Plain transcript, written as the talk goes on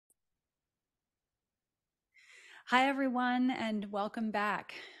Hi, everyone, and welcome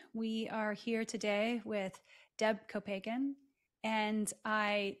back. We are here today with Deb Copaken, and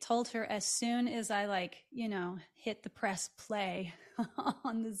I told her as soon as I hit the press play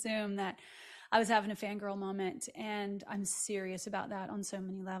on the Zoom that I was having a fangirl moment, and I'm serious about that on so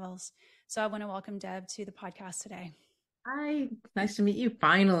many levels. So I want to welcome Deb to the podcast today. Hi, nice to meet you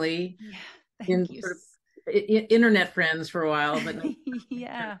finally. Yeah, In thank you. sort of internet friends for a while, but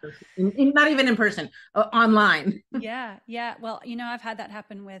Yeah. not even in person, online. Yeah. Well, I've had that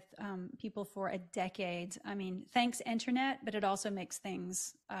happen with people for a decade. I mean, thanks internet, but it also makes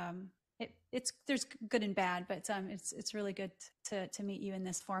things. It's there's good and bad, but it's really good to meet you in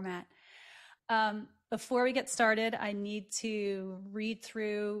this format. Before we get started, I need to read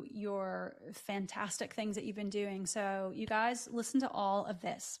through your fantastic things that you've been doing. So, you guys, listen to all of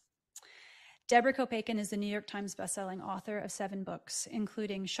this. Deborah Copaken is the New York Times bestselling author of 7 books,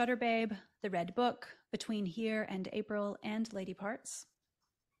 including Shutter Babe, The Red Book, Between Here and April, and Lady Parts.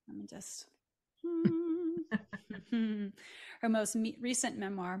 Let me just... Her most recent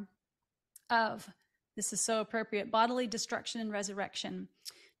memoir of, this is so appropriate, bodily destruction and resurrection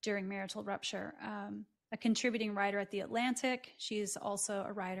during marital rupture. A contributing writer at The Atlantic. She's also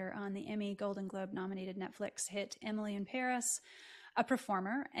a writer on the Emmy Golden Globe nominated Netflix hit Emily in Paris, a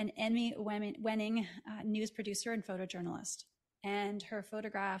performer, an Emmy-winning news producer and photojournalist. And her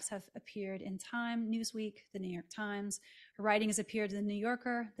photographs have appeared in Time, Newsweek, the New York Times. Her writing has appeared in the New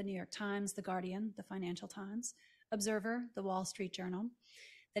Yorker, the New York Times, the Guardian, the Financial Times, Observer, the Wall Street Journal,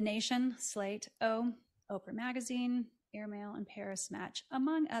 The Nation, Slate, Oprah Magazine, Airmail, and Paris Match,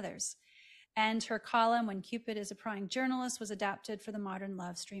 among others. And her column, When Cupid is a Prying Journalist, was adapted for the Modern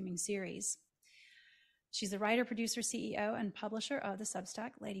Love streaming series. She's the writer, producer, CEO, and publisher of the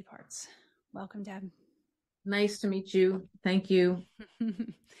Substack Lady Parts. Welcome, Deb. Nice to meet you. Thank you.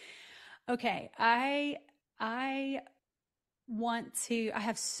 Okay, I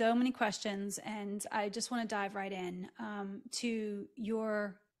have so many questions, and I just want to dive right in to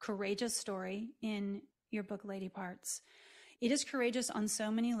your courageous story in your book, Lady Parts. It is courageous on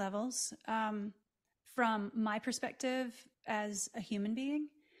so many levels, from my perspective as a human being,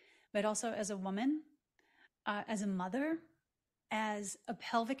 but also as a woman, as a mother, as a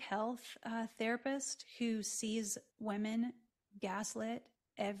pelvic health therapist who sees women gaslit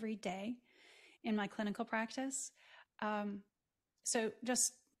every day in my clinical practice. So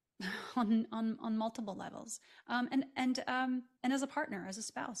just on multiple levels, and as a partner, as a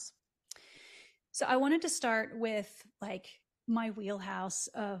spouse. So I wanted to start with my wheelhouse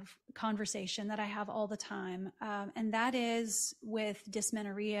of conversation that I have all the time, and that is with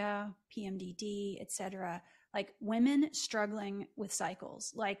dysmenorrhea, PMDD, etc. Like women struggling with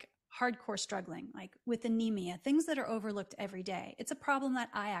cycles, like hardcore struggling, like with anemia, things that are overlooked every day. It's a problem that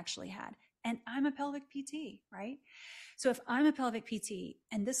I actually had, and I'm a pelvic PT, right? So if I'm a pelvic PT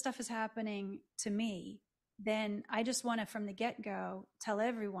and this stuff is happening to me, then I just want to, from the get-go, tell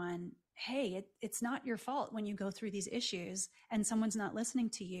everyone, hey, it's not your fault when you go through these issues and someone's not listening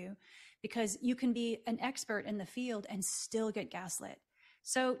to you, because you can be an expert in the field and still get gaslit.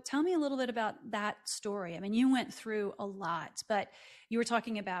 So tell me a little bit about that story. I mean, you went through a lot, but you were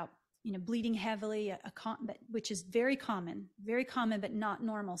talking about, bleeding heavily, which is very common, but not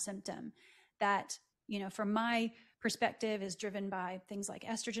normal symptom that, from my perspective is driven by things like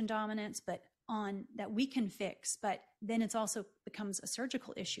estrogen dominance, but that we can fix, but then it's also becomes a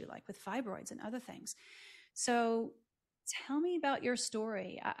surgical issue, like with fibroids and other things. So tell me about your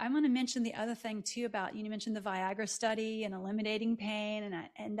story. I'm going to mention the other thing too about, you mentioned the Viagra study and eliminating pain.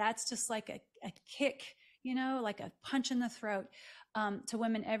 And that's just like a kick, like a punch in the throat to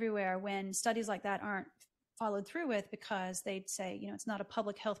women everywhere when studies like that aren't followed through with, because they'd say, it's not a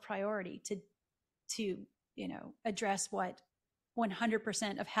public health priority to address what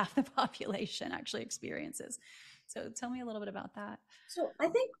 100% of half the population actually experiences. So tell me a little bit about that. So I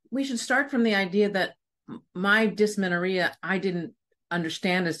think we should start from the idea that my dysmenorrhea, I didn't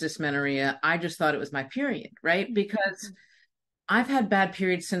understand as dysmenorrhea. I just thought it was my period, right? Because I've had bad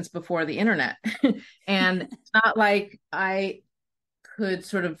periods since before the internet. And it's not like I could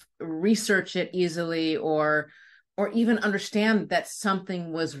sort of research it easily or even understand that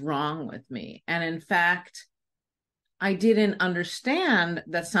something was wrong with me. And in fact, I didn't understand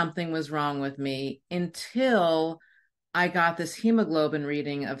that something was wrong with me until I got this hemoglobin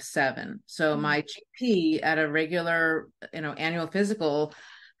reading of 7. So my GP at a regular, annual physical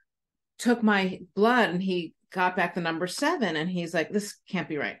took my blood and he got back the number 7 and he's like, this can't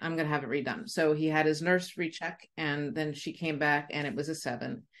be right. I'm going to have it redone. So he had his nurse recheck and then she came back and it was a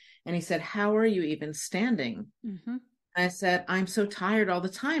 7. And he said, how are you even standing? Mm-hmm. And I said, I'm so tired all the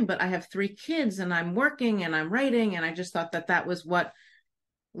time, but I have 3 kids and I'm working and I'm writing. And I just thought that that was what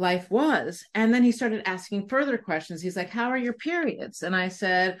life was. And then he started asking further questions. He's like, how are your periods? And I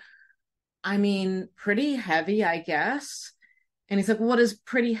said, I mean, pretty heavy, I guess. And he's like, well, what does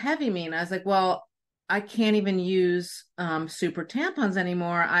pretty heavy mean? I was like, well, I can't even use super tampons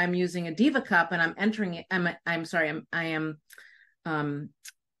anymore. I'm using a Diva cup and I'm entering it. I'm sorry, I am um,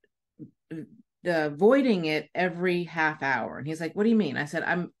 voiding it every half hour. And he's like, what do you mean? I said,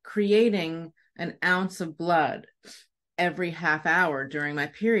 I'm creating an ounce of blood every half hour during my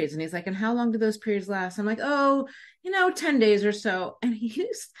periods. And he's like, and how long do those periods last? I'm like, oh, 10 days or so. And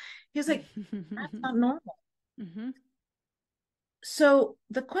he's like, that's not normal. Mm-hmm. So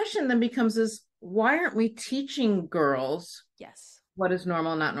the question then becomes is, why aren't we teaching girls Yes. what is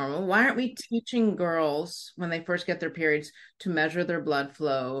normal, not normal? Why aren't we teaching girls when they first get their periods to measure their blood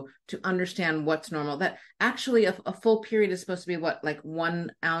flow, to understand what's normal? That actually a full period is supposed to be what, like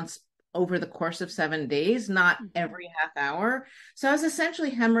 1 ounce over the course of 7 days, not every half hour. So I was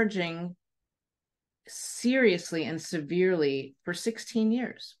essentially hemorrhaging seriously and severely for 16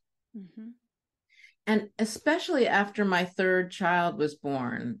 years. Mm-hmm. And especially after my third child was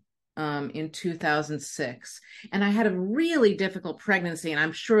born in 2006. And I had a really difficult pregnancy. And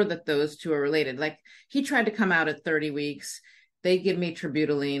I'm sure that those two are related. Like he tried to come out at 30 weeks. They give me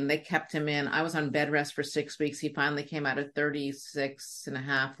tributaline. They kept him in. I was on bed rest for 6 weeks. He finally came out at 36 and a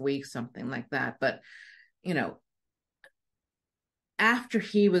half weeks, something like that. But, after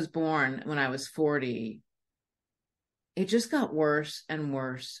he was born when I was 40, it just got worse and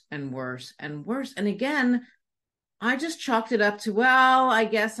worse and worse and worse. And again, I just chalked it up to, well, I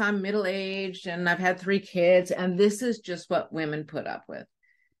guess I'm middle-aged and I've had 3 kids and this is just what women put up with.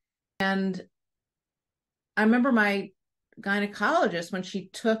 And I remember my gynecologist, when she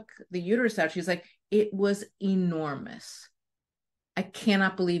took the uterus out, she's like, it was enormous. I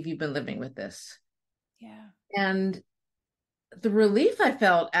cannot believe you've been living with this. Yeah. And the relief I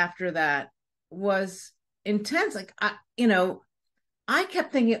felt after that was intense. Like, I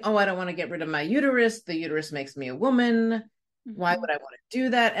kept thinking, oh, I don't want to get rid of my uterus. The uterus makes me a woman. Why would I want to do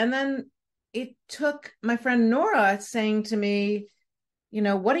that? And then it took my friend Nora saying to me,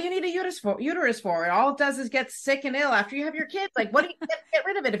 what do you need a uterus for? All it does is get sick and ill after you have your kids. Like, what do you get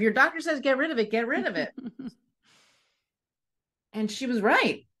rid of it? If your doctor says get rid of it, get rid of it. And she was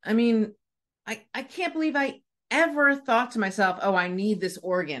right. I mean, I can't believe I ever thought to myself, oh, I need this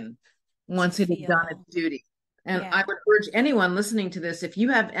organ once it had done its duty. And I would urge anyone listening to this, if you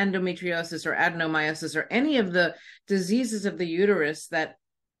have endometriosis or adenomyosis or any of the diseases of the uterus that,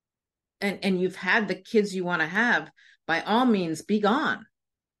 and you've had the kids you want to have, by all means, be gone.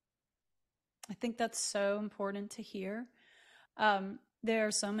 I think that's so important to hear. There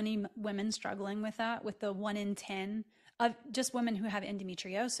are so many women struggling with that, with the 1 in 10 of just women who have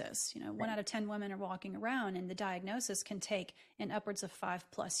endometriosis. 1 out of 10 women are walking around, and the diagnosis can take in upwards of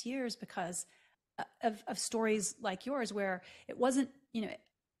 5+ years because of stories like yours, where it wasn't,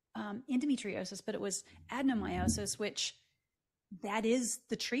 endometriosis, but it was adenomyosis, which that is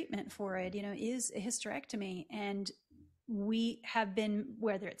the treatment for it, is a hysterectomy. And we have been,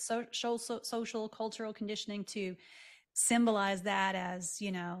 whether it's social, cultural conditioning, to symbolize that as,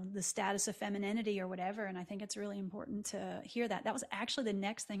 the status of femininity or whatever. And I think it's really important to hear that. That was actually the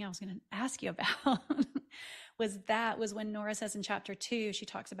next thing I was going to ask you about. was when Nora says in chapter 2, she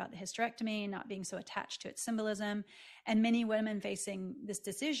talks about the hysterectomy, not being so attached to its symbolism. And many women facing this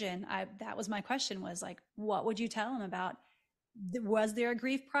decision, that was my question, was like, what would you tell them about, was there a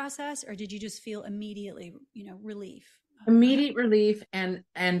grief process, or did you just feel immediately, relief? Immediate relief and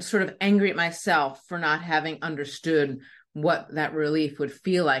sort of angry at myself for not having understood what that relief would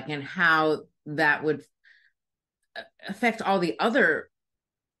feel like and how that would affect all the other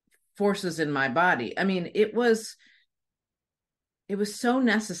forces in my body. I mean, it was so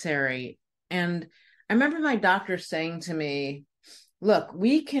necessary. And I remember my doctor saying to me, look,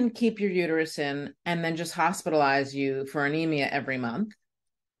 we can keep your uterus in and then just hospitalize you for anemia every month,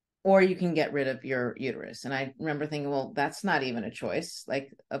 or you can get rid of your uterus. And I remember thinking, well, that's not even a choice.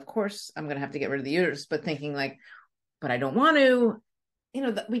 Like, of course I'm going to have to get rid of the uterus, but thinking like, but I don't want to.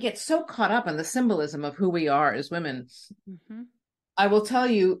 We get so caught up in the symbolism of who we are as women. Mm-hmm. I will tell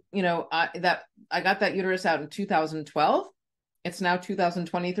you, that I got that uterus out in 2012. It's now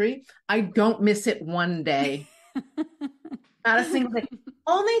 2023. I don't miss it one day. Not a single thing.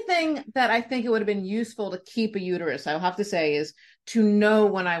 Only thing that I think it would have been useful to keep a uterus, I'll have to say, is to know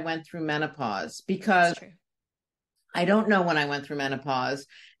when I went through menopause, because I don't know when I went through menopause.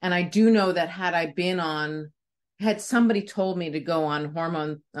 And I do know that had somebody told me to go on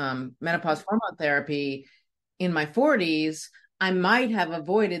menopause hormone therapy in my 40s, I might have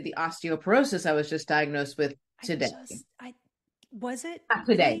avoided the osteoporosis I was just diagnosed with today. Was it Not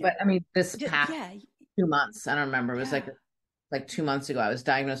today, really? but I mean, this past Yeah. 2 months, I don't remember. It was Yeah. like 2 months ago, I was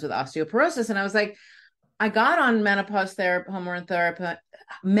diagnosed with osteoporosis. And I was like, I got on menopause hormone therapy,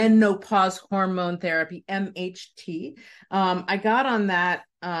 MHT. I got on that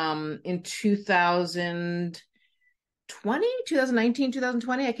in 2019,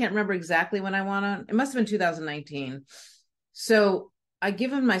 2020. I can't remember exactly when I went on. It must have been 2019. So I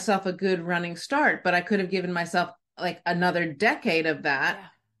given myself a good running start, but I could have given myself like another decade of that. Yeah.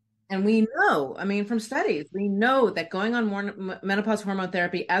 And we know, I mean, from studies, we know that going on menopause hormone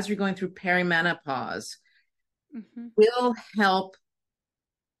therapy as you're going through perimenopause will help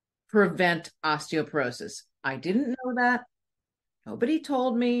prevent osteoporosis. I didn't know that. Nobody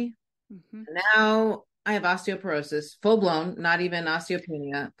told me. Now I have osteoporosis, full blown, not even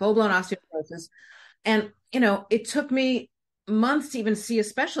osteopenia, full blown osteoporosis. And, it took me months to even see a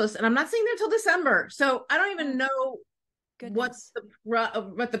specialist, and I'm not seeing them until December. So I don't even know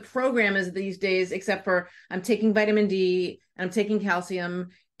what the program is these days, except for I'm taking vitamin D and I'm taking calcium,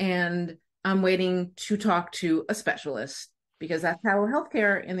 and I'm waiting to talk to a specialist because that's how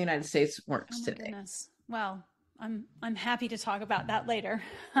healthcare in the United States works today. Goodness. Well, I'm happy to talk about that later.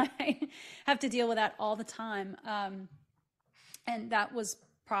 I have to deal with that all the time. And that was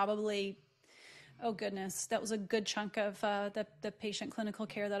probably, oh goodness, that was a good chunk of the patient clinical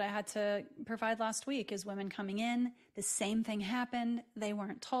care that I had to provide last week. Is women coming in, the same thing happened. They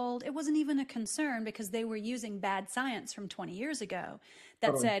weren't told. It wasn't even a concern because they were using bad science from 20 years ago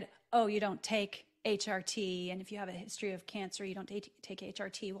that said, oh, you don't take HRT, and if you have a history of cancer, you don't take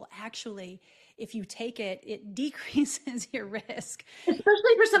HRT. Well, actually, if you take it, it decreases your risk.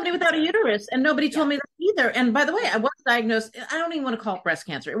 Especially for somebody without a uterus. And nobody told me that either. And by the way, I was diagnosed, I don't even want to call it breast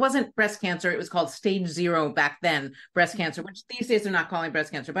cancer. It wasn't breast cancer. It was called stage 0 back then, breast cancer, which these days they're not calling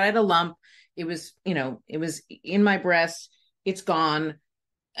breast cancer. But I had a lump. It was, it was in my breast. It's gone.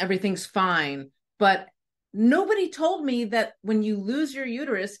 Everything's fine. But nobody told me that when you lose your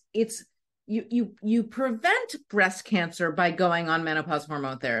uterus, it's you prevent breast cancer by going on menopause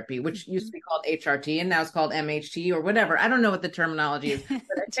hormone therapy, which used to be called HRT and now it's called MHT or whatever. I don't know what the terminology is, but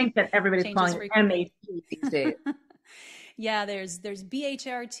I think that everybody's calling it MHT these days. Yeah, there's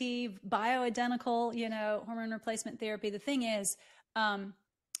BHRT, bioidentical, hormone replacement therapy. The thing is,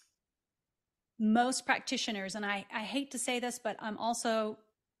 most practitioners, and I hate to say this, but I'm also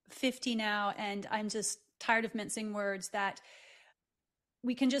 50 now, and I'm just tired of mincing words, that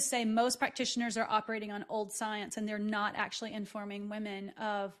we can just say most practitioners are operating on old science and they're not actually informing women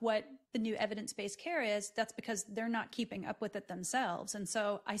of what the new evidence-based care is. That's because they're not keeping up with it themselves. And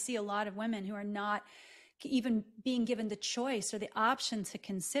so I see a lot of women who are not even being given the choice or the option to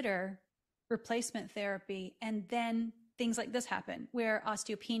consider replacement therapy. And then things like this happen, where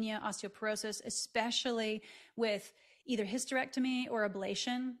osteopenia, osteoporosis, especially with either hysterectomy or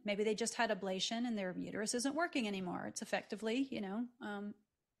ablation. Maybe they just had ablation and their uterus isn't working anymore. It's effectively,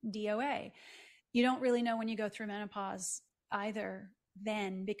 DOA. You don't really know when you go through menopause either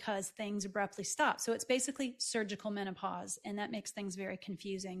then, because things abruptly stop. So it's basically surgical menopause, and that makes things very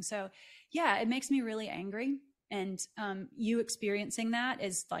confusing. So yeah, it makes me really angry. And you experiencing that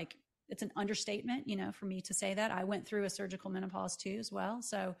is like, it's an understatement, for me to say that. I went through a surgical menopause too as well.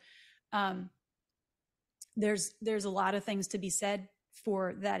 So there's a lot of things to be said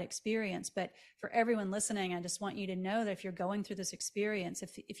for that experience. But for everyone listening, I just want you to know that if you're going through this experience,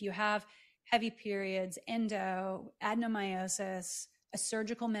 if you have heavy periods, endo, adenomyosis, a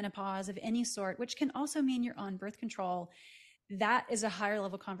surgical menopause of any sort, which can also mean you're on birth control, that is a higher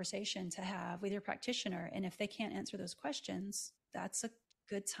level conversation to have with your practitioner. And if they can't answer those questions, that's a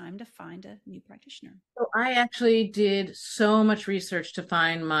good time to find a new practitioner. So I actually did so much research to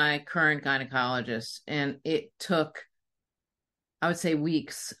find my current gynecologist, and it took, I would say,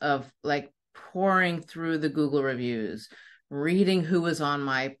 weeks of like pouring through the Google reviews, reading who was on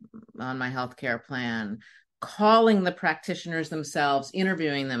my healthcare plan, calling the practitioners themselves,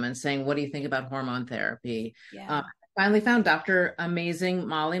 interviewing them and saying, what do you think about hormone therapy? Yeah. I finally found Dr. Amazing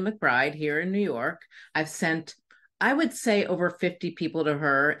Molly McBride here in New York. I've sent, I would say, over 50 people to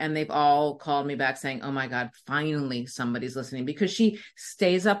her, and they've all called me back saying, oh my God, finally somebody's listening, because she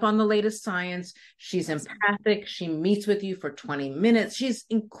stays up on the latest science. She's empathic. She meets with you for 20 minutes. She's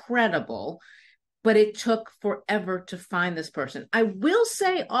incredible, but it took forever to find this person. I will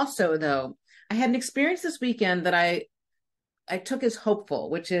say also, though, I had an experience this weekend that I took as hopeful,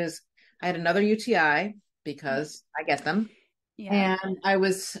 which is I had another UTI because I get them. Yeah. And I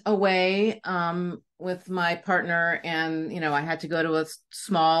was away with my partner, and I had to go to a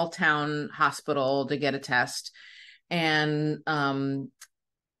small town hospital to get a test, and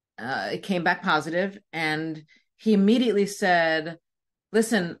it came back positive, and he immediately said,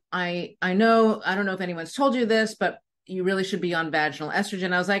 listen, I know, I don't know if anyone's told you this, but you really should be on vaginal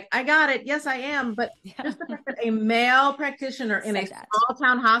estrogen. I was like, I got it. Yes, I am. But just the fact that a male practitioner in a small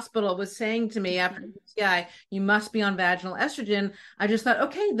town hospital was saying to me after UTI, you must be on vaginal estrogen. I just thought,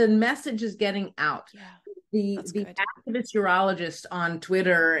 okay, the message is getting out. Yeah. The activist urologists on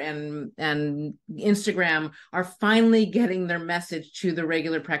Twitter and Instagram are finally getting their message to the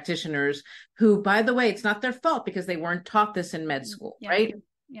regular practitioners who, by the way, it's not their fault because they weren't taught this in med school, right?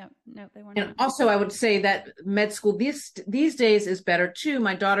 Yeah, no, they weren't. And also, I would say that med school these days is better too.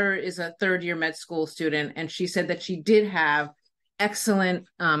 My daughter is a third-year med school student, and she said that she did have excellent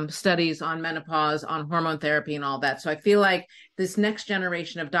studies on menopause, on hormone therapy, and all that. So I feel like this next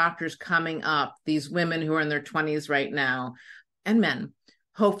generation of doctors coming up, these women who are in their 20s right now, and men,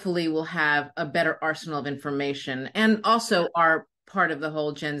 hopefully will have a better arsenal of information, and also are part of the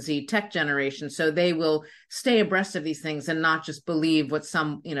whole Gen Z tech generation. So they will stay abreast of these things and not just believe what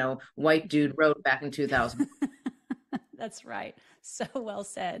some, white dude wrote back in 2000. That's right. So well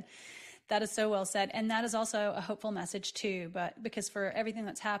said. That is so well said. And that is also a hopeful message too, but because for everything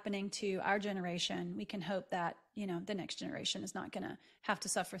that's happening to our generation, we can hope that, the next generation is not going to have to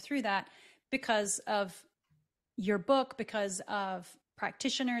suffer through that because of your book, because of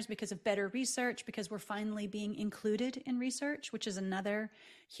practitioners, because of better research, because we're finally being included in research, which is another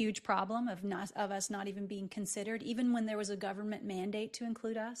huge problem of us not even being considered, even when there was a government mandate to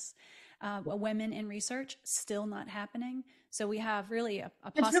include us, women in research, still not happening. So we have really a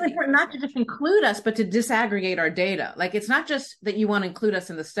it's really important not to just include us, but to disaggregate our data. Like, it's not just that you want to include us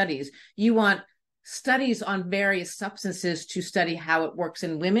in the studies. You want studies on various substances to study how it works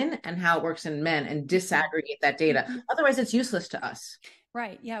in women and how it works in men and disaggregate that data. Otherwise, it's useless to us.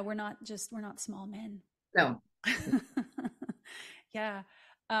 Right. Yeah. We're not small men. No. Yeah.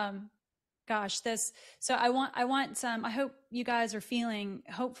 Gosh, so I hope you guys are feeling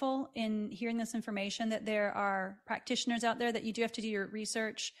hopeful in hearing this information, that there are practitioners out there, that you do have to do your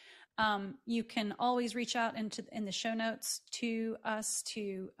research. You can always reach out in the show notes to us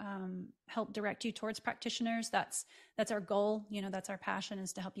to help direct you towards practitioners. That's our goal. That's our passion,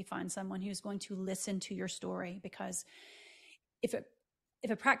 is to help you find someone who's going to listen to your story. Because if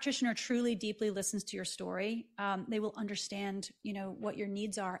a practitioner truly deeply listens to your story, they will understand, what your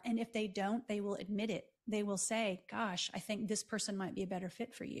needs are. And if they don't, they will admit it. They will say, gosh, I think this person might be a better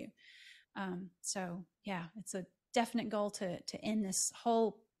fit for you. So yeah, it's a definite goal to end this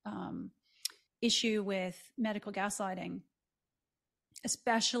whole issue with medical gaslighting,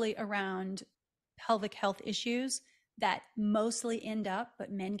 especially around pelvic health issues that mostly end up,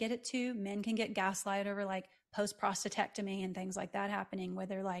 but men get it too. Men can get gaslighted over like post-prostatectomy and things like that happening, where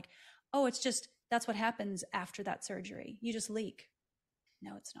they're like, oh, that's what happens after that surgery. You just leak.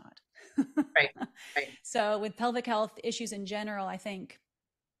 No, it's not. Right. So with pelvic health issues in general, I think,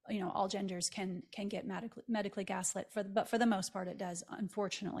 all genders can get medically gaslit, but for the most part, it does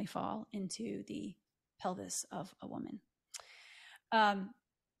unfortunately fall into the pelvis of a woman. Well,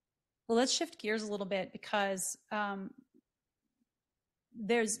 let's shift gears a little bit, because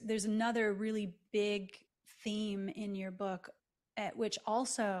there's another really big theme in your book at which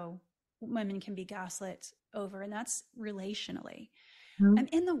also women can be gaslit over, and that's relationally. And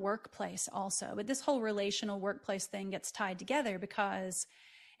in the workplace also. But this whole relational workplace thing gets tied together because,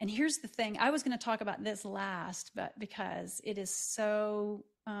 and here's the thing, I was going to talk about this last, but because it is so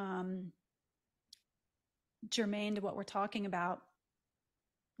germane to what we're talking about,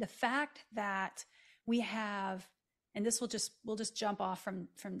 the fact that we have, and this we'll just jump off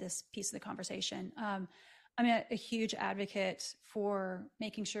from this piece of the conversation. I'm a huge advocate for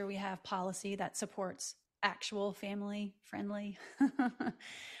making sure we have policy that supports actual family-friendly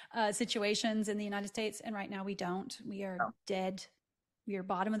situations in the United States. And right now we don't. We are dead. We are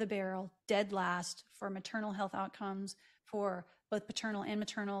bottom of the barrel, dead last for maternal health outcomes, for both paternal and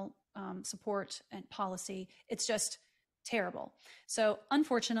maternal support and policy. It's just terrible. So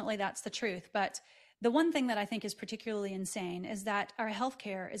unfortunately, that's the truth. But the one thing that I think is particularly insane is that our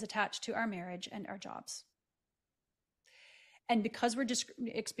healthcare is attached to our marriage and our jobs. And because we're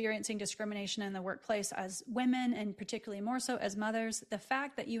experiencing discrimination in the workplace as women, and particularly more so as mothers, the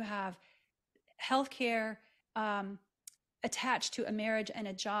fact that you have healthcare attached to a marriage and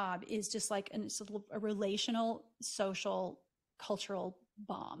a job is just like a relational, social, cultural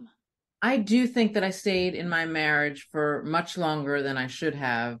bomb. I do think that I stayed in my marriage for much longer than I should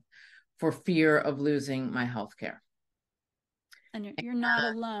have for fear of losing my health care. And you're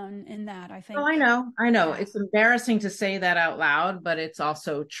not alone in that, I think. Oh, I know. Yeah. It's embarrassing to say that out loud, but it's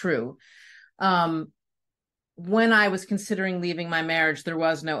also true. When I was considering leaving my marriage, there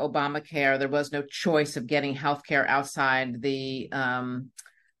was no Obamacare. There was no choice of getting healthcare outside the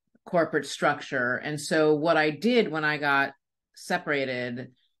corporate structure. And so what I did when I got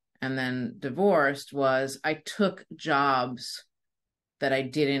separated and then divorced was I took jobs that I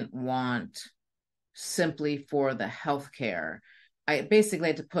didn't want simply for the healthcare. I basically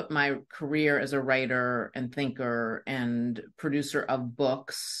had to put my career as a writer and thinker and producer of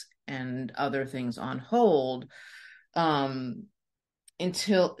books and other things on hold, um,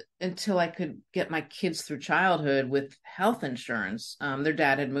 until I could get my kids through childhood with health insurance. Their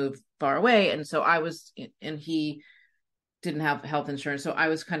dad had moved far away, and so he didn't have health insurance, so I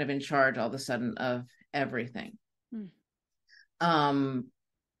was kind of in charge all of a sudden of everything. Um,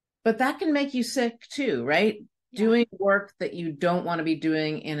 but that can make you sick too, right? Yeah. Doing work that you don't want to be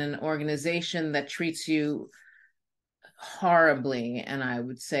doing in an organization that treats you horribly. And I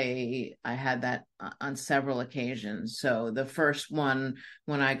would say I had that on several occasions. So the first one,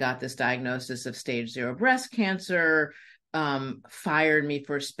 when I got this diagnosis of stage 0 breast cancer, fired me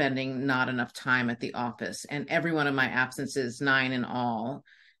for spending not enough time at the office. And every one of my absences, 9 in all,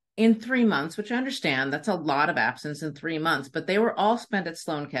 in 3 months, which I understand, that's a lot of absence in 3 months, but they were all spent at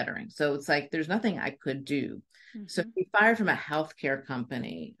Sloan Kettering. So it's like, there's nothing I could do. Mm-hmm. So we fired from a healthcare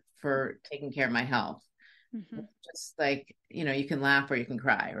company for taking care of my health. Mm-hmm. Just like, you can laugh or you can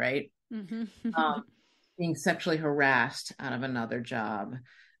cry, right? Mm-hmm. Being sexually harassed out of another job,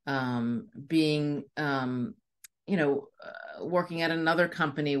 being, working at another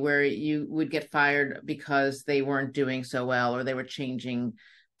company where you would get fired because they weren't doing so well, or they were changing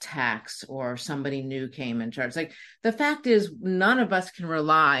tax, or somebody new came in charge. Like, the fact is, none of us can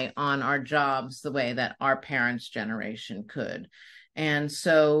rely on our jobs the way that our parents' generation could. And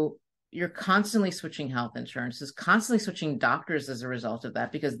so you're constantly switching health insurances, constantly switching doctors as a result of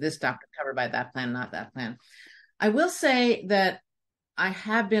that, because this doctor covered by that plan, not that plan. I will say that I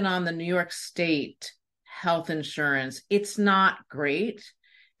have been on the New York State health insurance. It's not great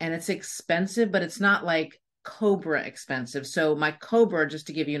and it's expensive, but it's not like Cobra expensive. So my Cobra, just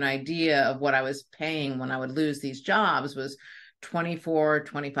to give you an idea of what I was paying when I would lose these jobs, was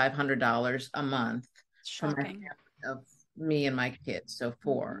 $2,500 a month. Shocking. Of me and my kids, so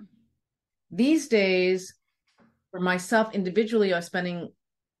 4. Mm-hmm. These days, for myself individually, I was spending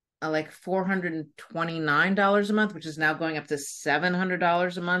like $429 a month, which is now going up to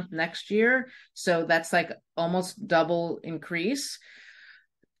 $700 a month next year. So that's like almost double increase.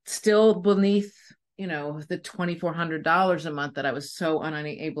 Still beneath, the $2,400 a month that I was so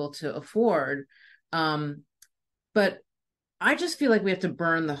unable to afford. But I just feel like we have to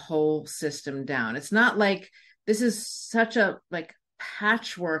burn the whole system down. It's not like this is such a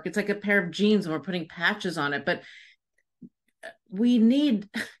patchwork. It's like a pair of jeans and we're putting patches on it, but we need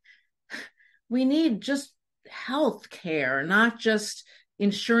just health care, not just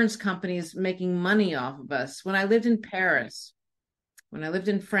insurance companies making money off of us. When I lived in Paris, when I lived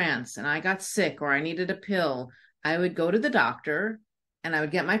in France, and I got sick or I needed a pill, I would go to the doctor and I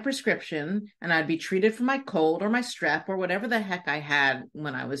would get my prescription and I'd be treated for my cold or my strep or whatever the heck I had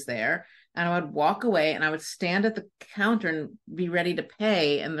when I was there. And I would walk away and I would stand at the counter and be ready to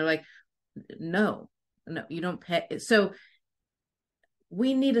pay. And they're like, no, you don't pay. So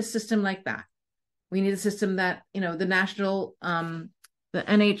we need a system like that. We need a system that, the national, the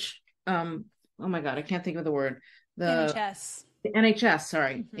NH, oh my God, I can't think of the word. The NHS,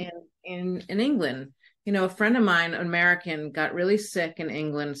 sorry, mm-hmm. in England. A friend of mine, an American, got really sick in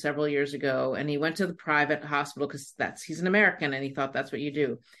England several years ago, and he went to the private hospital because he's an American, and he thought that's what you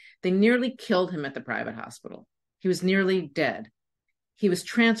do. They nearly killed him at the private hospital. He was nearly dead. He was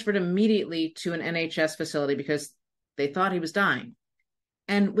transferred immediately to an NHS facility because they thought he was dying.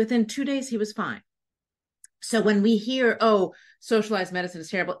 And within 2 days, he was fine. So when we hear, socialized medicine is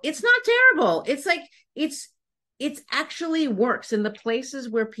terrible, it's not terrible. It's like, it actually works in the places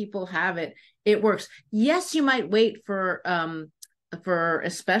where people have it. It works. Yes, you might wait for a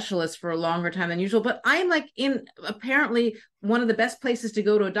specialist for a longer time than usual, but I'm like in apparently one of the best places to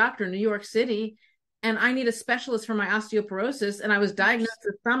go to a doctor in New York City, and I need a specialist for my osteoporosis, and I was diagnosed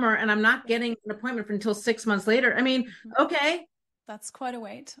this summer, and I'm not getting an appointment until 6 months later. I mean, okay. That's quite a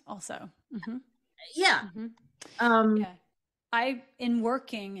wait also. Mm-hmm. Yeah. Mm-hmm. In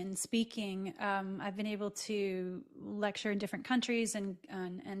working and speaking, I've been able to lecture in different countries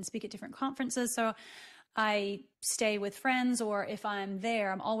and speak at different conferences. So I stay with friends, or if I'm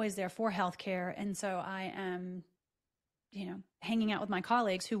there, I'm always there for healthcare. And so I am, hanging out with my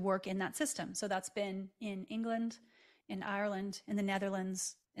colleagues who work in that system. So that's been in England, in Ireland, in the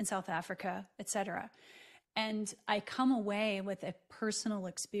Netherlands, in South Africa, etc. And I come away with a personal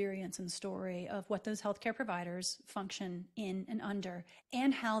experience and story of what those healthcare providers function in and under,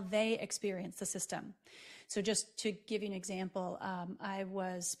 and how they experience the system. So just to give you an example, I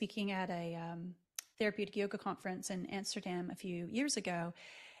was speaking at a therapeutic yoga conference in Amsterdam a few years ago,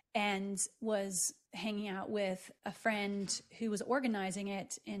 and was hanging out with a friend who was organizing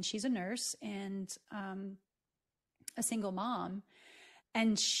it, and she's a nurse and a single mom.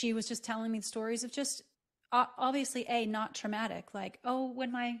 And she was just telling me the stories of just obviously not traumatic, like, oh,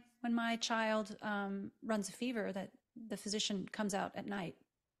 when my child runs a fever, that the physician comes out at night,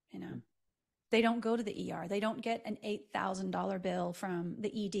 they don't go to the ER, they don't get an $8,000 bill from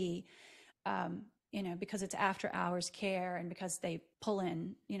the ED, because it's after hours care, and because they pull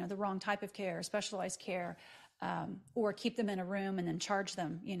in the wrong type of care, specialized care, or keep them in a room and then charge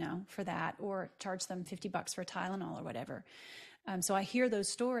them for that, or charge them $50 for Tylenol or whatever. So I hear those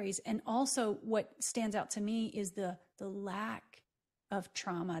stories. And also what stands out to me is the lack of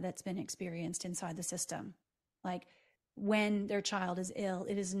trauma that's been experienced inside the system. Like, when their child is ill,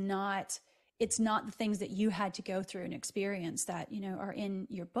 it's not the things that you had to go through and experience that, are in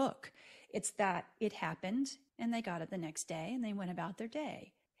your book. It's that it happened and they got it the next day and they went about their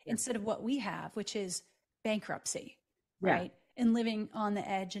day, instead of what we have, which is bankruptcy, right? And living on the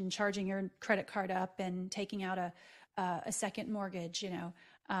edge and charging your credit card up and taking out a second mortgage.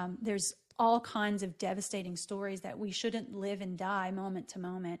 There's all kinds of devastating stories that we shouldn't live and die moment to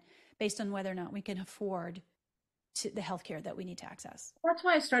moment based on whether or not we can afford the healthcare that we need to access. That's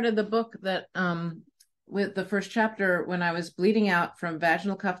why I started the book that with the first chapter, when I was bleeding out from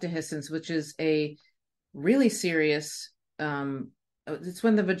vaginal cuff dehiscence, which is a really serious, it's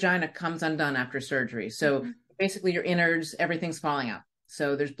when the vagina comes undone after surgery. So basically your innards, everything's falling out.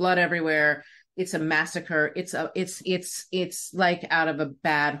 So there's blood everywhere. It's a massacre. It's like out of a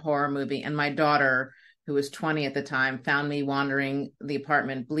bad horror movie. And my daughter, who was 20 at the time, found me wandering the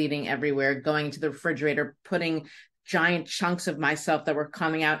apartment, bleeding everywhere, going to the refrigerator, putting giant chunks of myself that were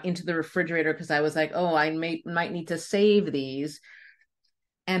coming out into the refrigerator, because I was like, oh, I might need to save these.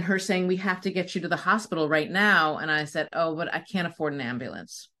 And her saying, we have to get you to the hospital right now. And I said, oh, but I can't afford an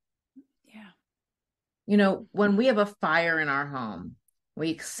ambulance. Yeah. When we have a fire in our home, we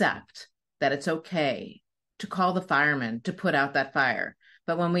accept that it's okay to call the firemen to put out that fire.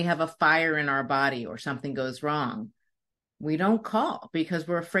 But when we have a fire in our body or something goes wrong, we don't call because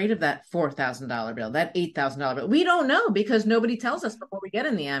we're afraid of that $4,000 bill, that $8,000 bill. We don't know because nobody tells us before we get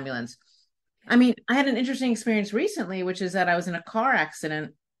in the ambulance. I mean, I had an interesting experience recently, which is that I was in a car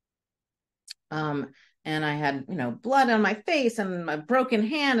accident, and I had, blood on my face and my broken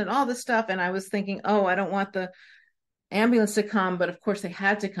hand and all this stuff. And I was thinking, oh, I don't want the ambulance to come, but of course they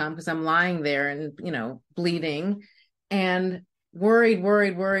had to come because I'm lying there and bleeding, and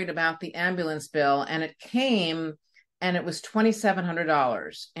worried about the ambulance bill. And it came, and it was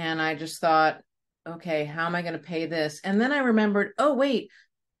 $2,700, and I just thought, okay, how am I going to pay this? And then I remembered, oh wait,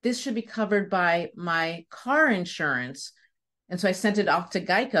 this should be covered by my car insurance. And so I sent it off to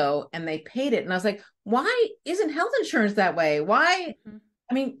Geico and they paid it. And I was like, why isn't health insurance that way? Why?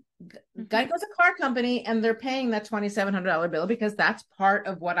 I mean, Geico's a car company and they're paying that $2,700 bill because that's part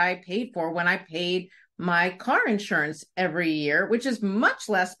of what I paid for when I paid my car insurance every year, which is much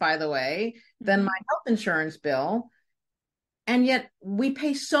less, by the way, than my health insurance bill. And yet we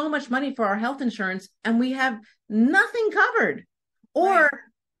pay so much money for our health insurance and we have nothing covered.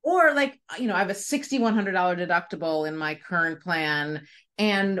 Or like, I have a $6,100 deductible in my current plan.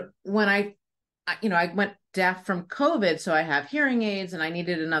 And when I went deaf from COVID, so I have hearing aids and I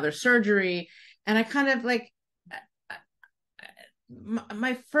needed another surgery. And I kind of like,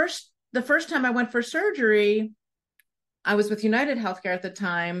 the first time I went for surgery, I was with United Healthcare at the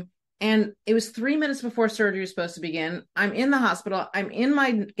time. And it was 3 minutes before surgery was supposed to begin. I'm in the hospital. I'm in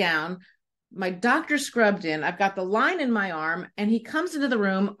my gown. My doctor scrubbed in. I've got the line in my arm. And he comes into the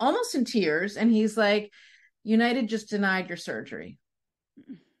room almost in tears. And he's like, United just denied your surgery.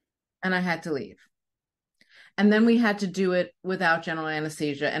 And I had to leave. And then we had to do it without general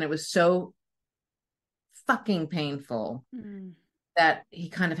anesthesia. And it was so fucking painful that he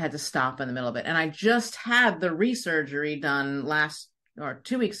kind of had to stop in the middle of it. And I just had the resurgery done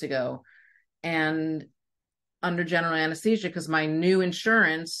 2 weeks ago, and under general anesthesia, because my new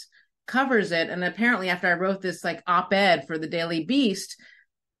insurance covers it. And apparently after I wrote this like op-ed for the Daily Beast,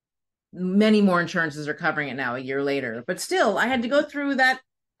 many more insurances are covering it now a year later. But still, I had to go through that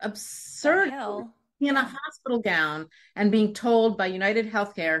absurd in a hospital gown and being told by United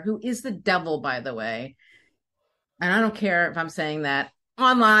Healthcare, who is the devil, by the way. And I don't care if I'm saying that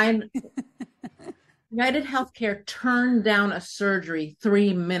online. United Healthcare turned down a surgery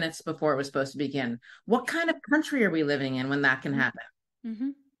 3 minutes before it was supposed to begin. What kind of country are we living in when that can happen? Mm-hmm.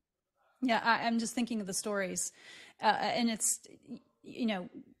 Yeah, I'm just thinking of the stories, and it's, you know,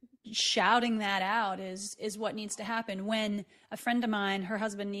 shouting that out is what needs to happen. When a friend of mine, her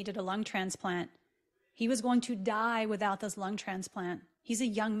husband needed a lung transplant, he was going to die without this lung transplant. He's a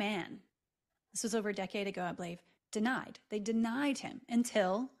young man. This was over a decade ago, I believe. Denied. They denied him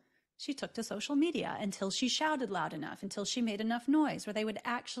until she took to social media, until she shouted loud enough, until she made enough noise where they would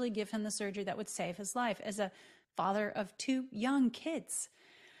actually give him the surgery that would save his life as a father of two young kids.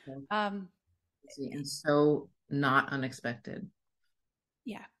 Um, And so not unexpected.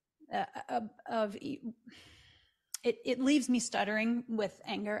 yeah. Of it leaves me stuttering with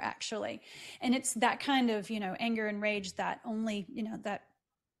anger, actually. And it's that kind of, anger and rage that only, that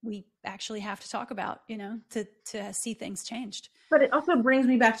we actually have to talk about, to see things changed. But it also brings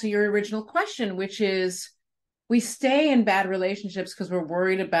me back to your original question, which is we stay in bad relationships because we're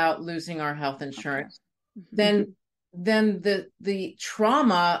worried about losing our health insurance. Okay. Mm-hmm. Then the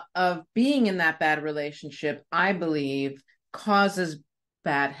trauma of being in that bad relationship, I believe, causes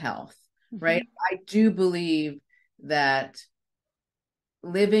bad health, mm-hmm. right? I do believe that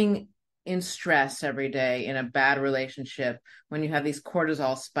living in stress every day in a bad relationship, when you have these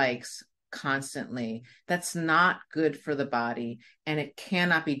cortisol spikes constantly, that's not good for the body, and it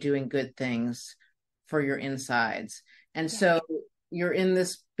cannot be doing good things for your insides. And so you're in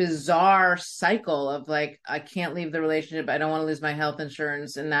this bizarre cycle of like, I can't leave the relationship. I don't want to lose my health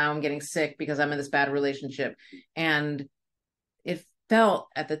insurance. And now I'm getting sick because I'm in this bad relationship. And it felt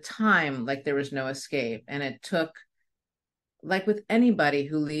at the time like there was no escape. And it took, like with anybody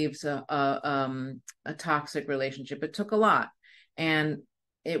who leaves a toxic relationship, it took a lot. And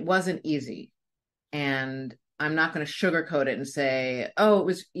it wasn't easy. And I'm not going to sugarcoat it and say, oh, it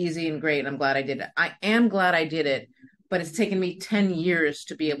was easy and great, and I'm glad I did it. I am glad I did it, but it's taken me 10 years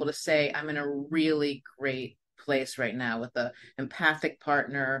to be able to say I'm in a really great place right now with an empathic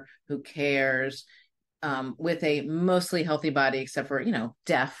partner who cares, with a mostly healthy body, except for,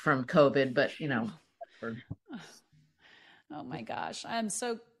 death from COVID, but, Oh my gosh. I'm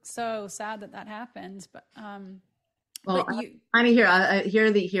so sad that happened. But, well, but you, I here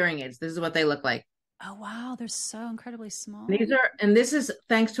are the hearing aids. This is what they look like. Oh, wow. They're so incredibly small. This is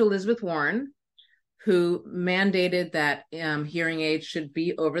thanks to Elizabeth Warren, who mandated that hearing aids should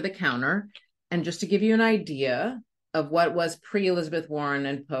be over the counter. And just to give you an idea of what was pre-Elizabeth Warren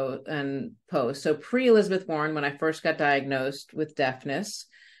and post. So pre-Elizabeth Warren, when I first got diagnosed with deafness,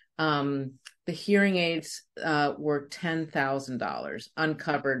 the hearing aids were $10,000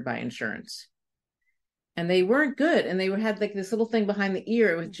 uncovered by insurance. And they weren't good. And they had like this little thing behind the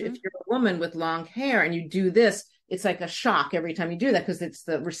ear, which mm-hmm. if you're a woman with long hair and you do this, it's like a shock every time you do that because it's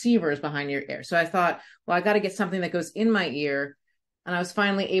the receivers behind your ear. So I thought, well, I got to get something that goes in my ear. And I was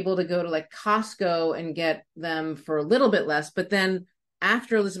finally able to go to like Costco and get them for a little bit less. But then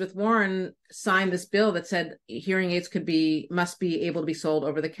after Elizabeth Warren signed this bill that said hearing aids must be able to be sold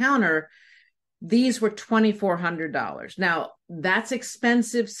over the counter, these were $2,400. Now that's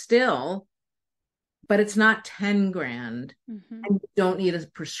expensive still, but it's not 10 grand. Mm-hmm. And you don't need a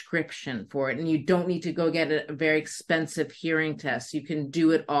prescription for it. And you don't need to go get a very expensive hearing test. You can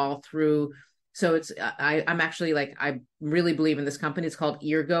do it all through. So I'm actually like, I really believe in this company. It's called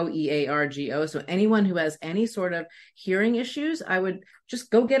Eargo, EARGO. So anyone who has any sort of hearing issues, I would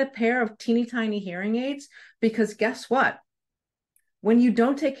just go get a pair of teeny tiny hearing aids, because guess what? When you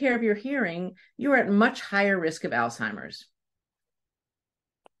don't take care of your hearing, you're at much higher risk of Alzheimer's.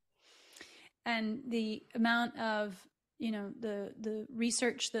 And the amount of, the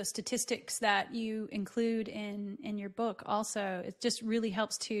research, the statistics that you include in your book also, it just really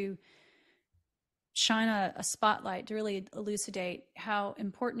helps to shine a spotlight to really elucidate how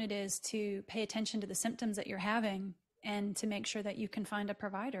important it is to pay attention to the symptoms that you're having and to make sure that you can find a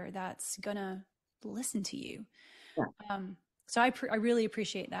provider that's going to listen to you. Yeah. So I really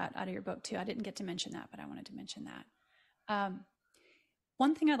appreciate that out of your book too. I didn't get to mention that, but I wanted to mention that.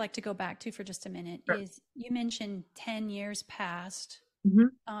 One thing I'd like to go back to for just a minute Sure. is you mentioned 10 years past mm-hmm.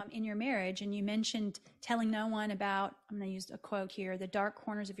 In your marriage, and you mentioned telling no one about, I'm going to use a quote here, the dark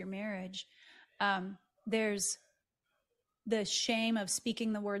corners of your marriage. There's the shame of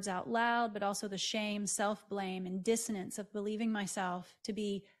speaking the words out loud, but also the shame, self-blame, and dissonance of believing myself to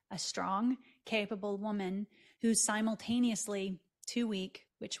be a strong, capable woman who's simultaneously too weak,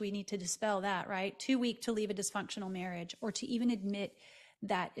 which we need to dispel that, right? Too weak to leave a dysfunctional marriage or to even admit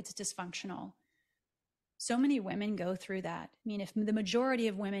that it's dysfunctional. So many women go through that. I mean, if the majority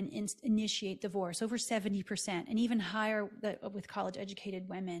of women initiate divorce, over 70%, and even higher with college-educated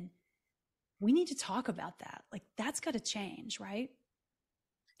women, we need to talk about that. Like, that's got to change, right?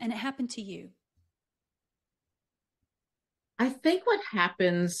 And it happened to you. I think what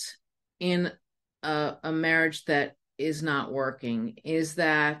happens in a marriage that is not working is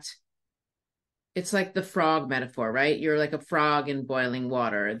that it's like the frog metaphor, right? You're like a frog in boiling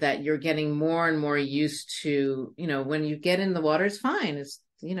water, that you're getting more and more used to, when you get in the water, it's fine. It's,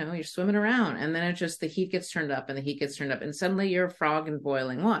 you're swimming around, and then it's just the heat gets turned up and the heat gets turned up, and suddenly you're a frog in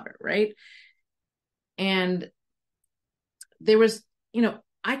boiling water, right? And there was,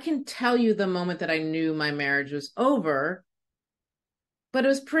 I can tell you the moment that I knew my marriage was over, but it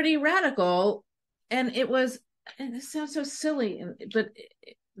was pretty radical. And it sounds so silly, but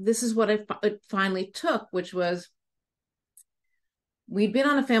this is what it finally took, which was, we'd been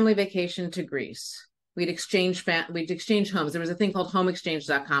on a family vacation to Greece. We'd exchange homes. There was a thing called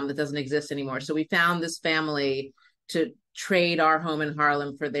homeexchange.com that doesn't exist anymore. So we found this family to trade our home in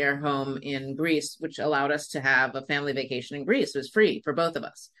Harlem for their home in Greece, which allowed us to have a family vacation in Greece. It was free for both of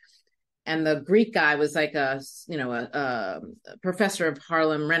us. And the Greek guy was like a professor of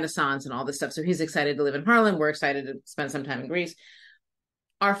Harlem Renaissance and all this stuff. So he's excited to live in Harlem. We're excited to spend some time in Greece.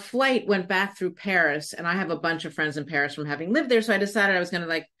 Our flight went back through Paris, and I have a bunch of friends in Paris from having lived there. So I decided I was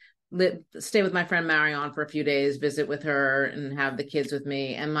going to stay with my friend Marion for a few days, visit with her, and have the kids with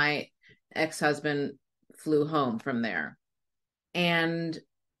me. And my ex-husband flew home from there. And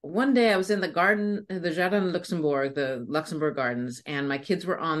one day I was in the Jardin Luxembourg, the Luxembourg Gardens, and my kids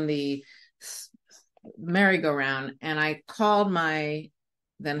were on the merry-go-round, and I called my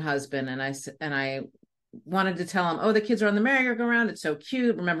then husband, and I wanted to tell him, oh, the kids are on the merry-go-round. It's so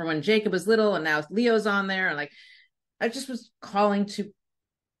cute. Remember when Jacob was little, and now Leo's on there. And I just was calling to,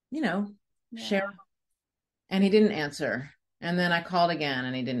 share. And he didn't answer. And then I called again,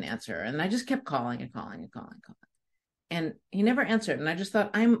 and he didn't answer. And I just kept calling and calling and calling and calling. And he never answered. And I just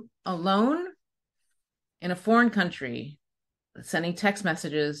thought, I'm alone in a foreign country, sending text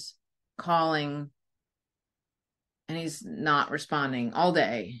messages, calling, and he's not responding all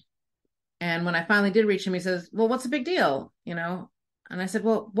day. And when I finally did reach him, he says, well, what's the big deal? And I said,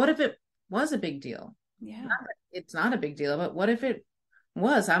 well, what if it was a big deal? Yeah. It's not a big deal, but what if it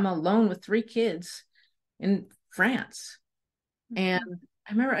was? I'm alone with 3 kids in France. Mm-hmm. And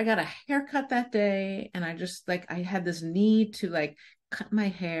I remember I got a haircut that day, and I just I had this need to cut my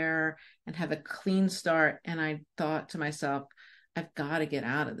hair and have a clean start. And I thought to myself, I've got to get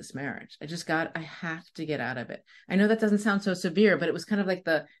out of this marriage. I have to get out of it. I know that doesn't sound so severe, but it was kind of like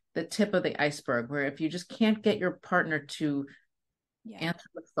the tip of the iceberg, where if you just can't get your partner to answer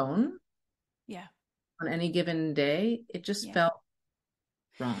the phone on any given day, it just felt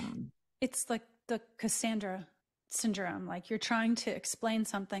wrong. It's like the Cassandra syndrome. Like, you're trying to explain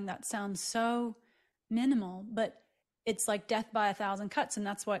something that sounds so minimal, but it's like death by 1,000 cuts. And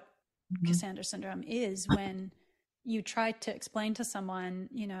that's what Cassandra syndrome is, when you try to explain to someone,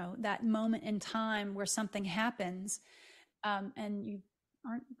 that moment in time where something happens, and you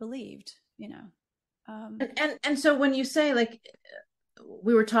aren't believed, And so when you say,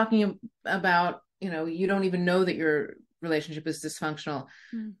 we were talking about, you don't even know that your relationship is dysfunctional.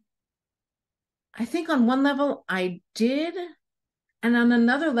 I think on one level I did, and on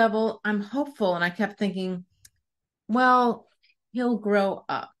another level I'm hopeful. And I kept thinking, well, he'll grow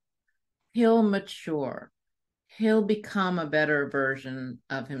up, he'll mature, he'll become a better version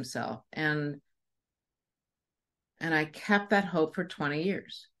of himself. And I kept that hope for 20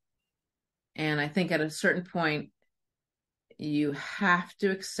 years. And I think at a certain point, you have to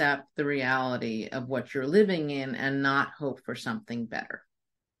accept the reality of what you're living in and not hope for something better.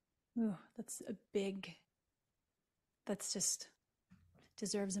 Ooh, that's just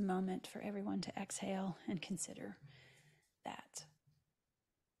deserves a moment for everyone to exhale and consider that.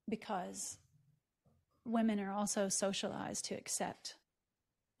 Because women are also socialized to accept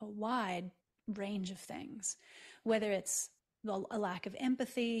a wide range of things, whether it's a lack of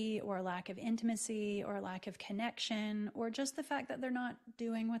empathy or a lack of intimacy or a lack of connection, or just the fact that they're not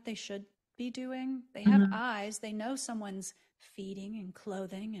doing what they should be doing. They have eyes. They know someone's feeding and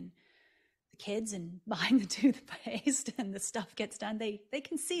clothing and the kids and buying the toothpaste and the stuff gets done. They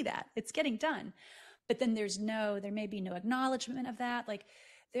can see that it's getting done, but then there may be no acknowledgement of that. Like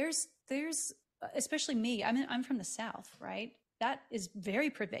there's especially me. I'm from the South, right? That is very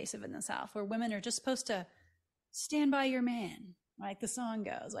pervasive in the South, where women are just supposed to stand by your man, like the song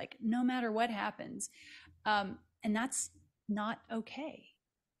goes, like no matter what happens. And that's not okay.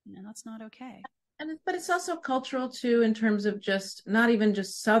 That's not okay. But it's also cultural too, in terms of just not even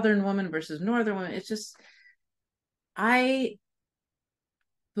just Southern woman versus Northern woman. It's just, I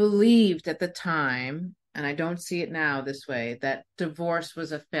believed at the time, and I don't see it now this way, that divorce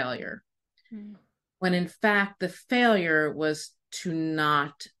was a failure. Mm. when in fact the failure was to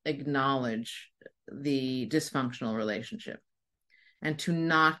not acknowledge the dysfunctional relationship and to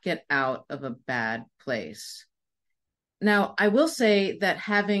not get out of a bad place. Now, I will say that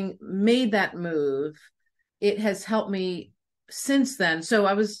having made that move, it has helped me since then. So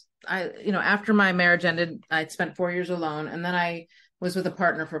after my marriage ended, I'd spent 4 years alone, and then I was with a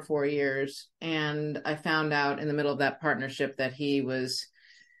partner for 4 years. And I found out in the middle of that partnership that he was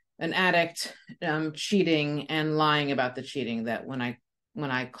an addict, cheating and lying about the cheating, that when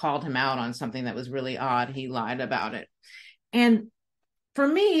I called him out on something that was really odd, he lied about it. And for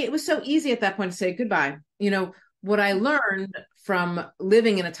me, it was so easy at that point to say goodbye. What I learned from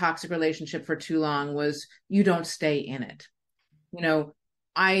living in a toxic relationship for too long was you don't stay in it.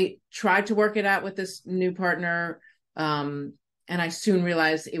 I tried to work it out with this new partner, and I soon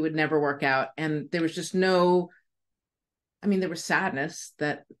realized it would never work out. And there was just there was sadness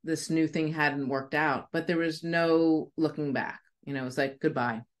that this new thing hadn't worked out, but there was no looking back. It was like,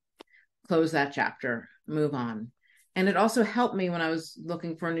 goodbye, close that chapter, move on. And it also helped me when I was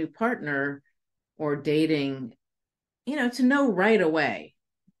looking for a new partner or dating, to know right away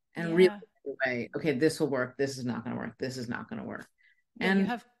and really right away, okay, this will work. This is not going to work. This is not going to work. Yeah, and you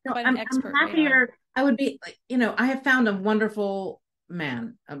have quite an expert I'm happier. radar. I would be I have found a wonderful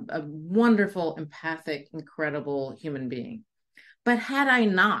man, a wonderful, empathic, incredible human being. But had I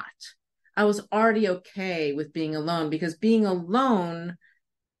not, I was already okay with being alone, because being alone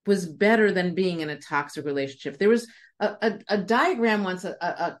was better than being in a toxic relationship. There was a diagram once,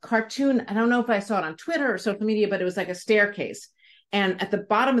 a cartoon. I don't know if I saw it on Twitter or social media, but it was like a staircase. And at the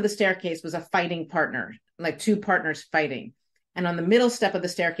bottom of the staircase was a fighting partner, like two partners fighting. And on the middle step of the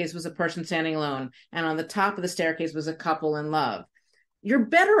staircase was a person standing alone. And on the top of the staircase was a couple in love. You're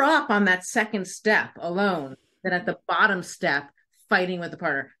better off on that second step alone than at the bottom step fighting with a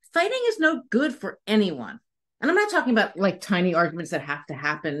partner. Fighting is no good for anyone. And I'm not talking about like tiny arguments that have to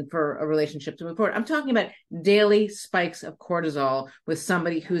happen for a relationship to move forward. I'm talking about daily spikes of cortisol with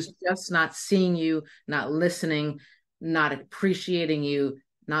somebody who's just not seeing you, not listening, not appreciating you,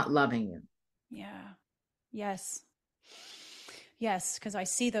 not loving you. Yeah. Yes. Yes, because I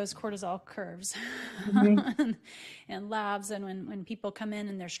see those cortisol curves in labs. And when people come in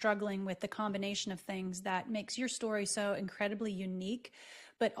and they're struggling with the combination of things, that makes your story so incredibly unique,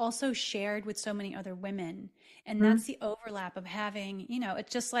 but also shared with so many other women. And that's the overlap of having,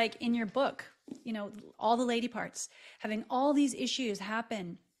 it's just like in your book, all the lady parts, having all these issues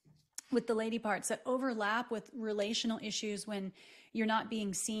happen with the lady parts that overlap with relational issues when you're not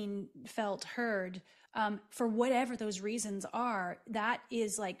being seen, felt, heard, for whatever those reasons are. That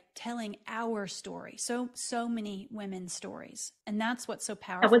is like telling our story. So many women's stories. And that's what's so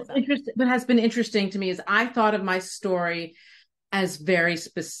powerful. What has been interesting to me is I thought of my story as very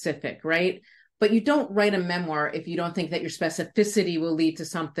specific, right? But you don't write a memoir if you don't think that your specificity will lead to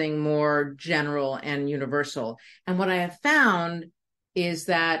something more general and universal. And what I have found is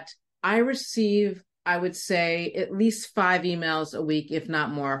that I receive, I would say, at least 5 emails a week, if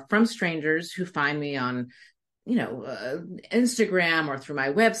not more, from strangers who find me on, Instagram or through my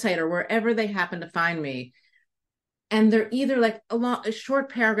website or wherever they happen to find me. And they're either like a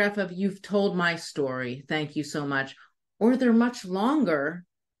short paragraph of, "You've told my story, thank you so much," or they're much longer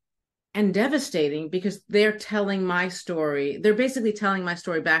and devastating because they're telling my story. They're basically telling my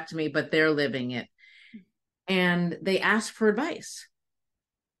story back to me, but they're living it. And they ask for advice.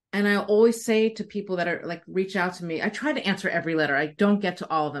 And I always say to people that are like, reach out to me. I try to answer every letter. I don't get to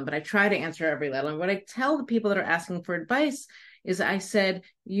all of them, but I try to answer every letter. And what I tell the people that are asking for advice is I said,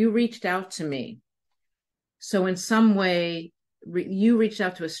 you reached out to me. So in some way, you reached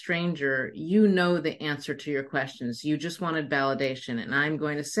out to a stranger, you know the answer to your questions. You just wanted validation. And I'm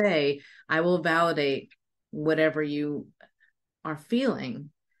going to say, I will validate whatever you are feeling,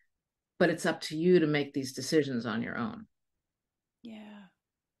 but it's up to you to make these decisions on your own. Yeah.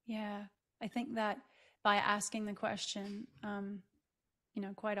 Yeah. I think that by asking the question,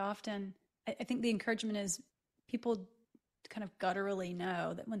 quite often, I think the encouragement is people kind of gutturally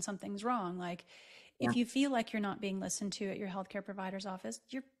know that when something's wrong, like, if you feel like you're not being listened to at your healthcare provider's office,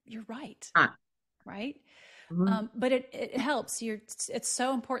 you're right. Right. Mm-hmm. But it helps. It's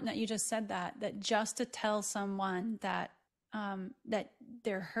so important that you just said that just to tell someone that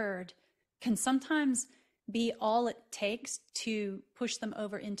they're heard can sometimes be all it takes to push them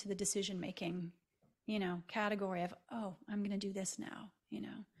over into the decision-making, category of, oh, I'm going to do this now,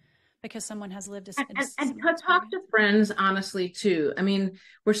 because someone has lived and talk to friends honestly too. I mean,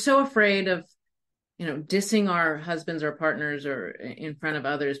 we're so afraid of, dissing our husbands or partners or in front of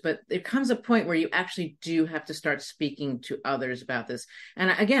others, but there comes a point where you actually do have to start speaking to others about this.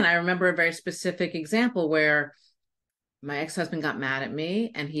 And again, I remember a very specific example where my ex-husband got mad at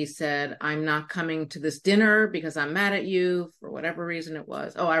me and he said, I'm not coming to this dinner because I'm mad at you for whatever reason it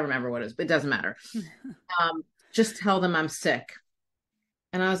was. Oh, I remember what it is, but it doesn't matter. Just tell them I'm sick.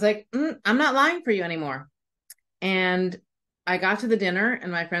 And I was like, I'm not lying for you anymore. And I got to the dinner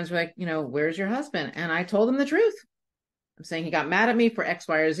and my friends were like, where's your husband? And I told them the truth. I'm saying he got mad at me for X,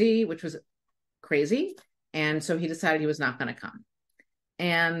 Y, or Z, which was crazy. And so he decided he was not going to come.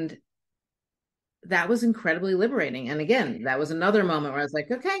 And that was incredibly liberating. And again, that was another moment where I was like,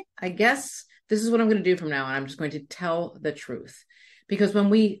 okay, I guess this is what I'm going to do from now on. I'm just going to tell the truth. Because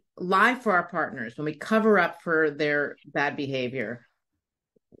when we lie for our partners, when we cover up for their bad behavior,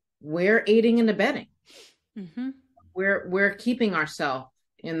 we're aiding and abetting. Mm-hmm. We're keeping ourselves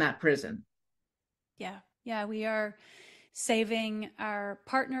in that prison. Yeah, we are saving our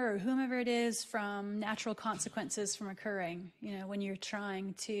partner or whomever it is from natural consequences from occurring. When you're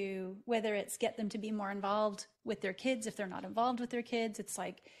trying to, whether it's get them to be more involved with their kids, if they're not involved with their kids, it's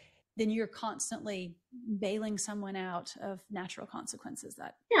like, then you're constantly bailing someone out of natural consequences.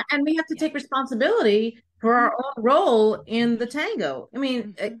 And we have to take responsibility for our own role in the tango. I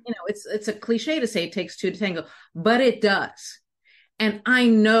mean, it's a cliche to say it takes two to tango, but it does. And I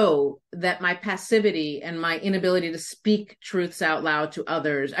know that my passivity and my inability to speak truths out loud to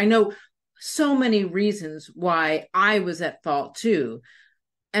others, I know so many reasons why I was at fault too.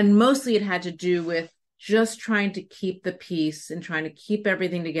 And mostly it had to do with just trying to keep the peace and trying to keep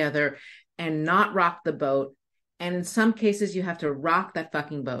everything together and not rock the boat. And in some cases, you have to rock that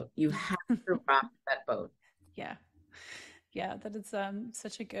fucking boat. You have to rock that boat. Yeah. That is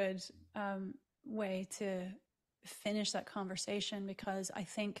such a good way to finish that conversation, because I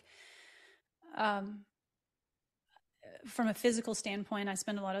think from a physical standpoint, I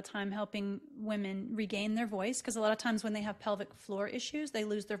spend a lot of time helping women regain their voice, because a lot of times when they have pelvic floor issues, they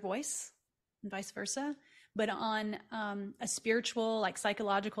lose their voice and vice versa. But on a spiritual, like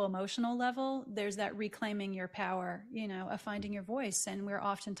psychological, emotional level, there's that reclaiming your power, of finding your voice. And we're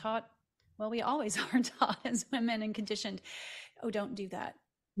often taught, well, we always are taught as women and conditioned, oh, don't do that.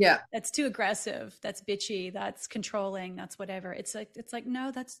 Yeah. That's too aggressive. That's bitchy. That's controlling. That's whatever. It's like,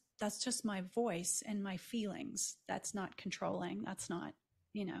 no, that's just my voice and my feelings. That's not controlling. That's not,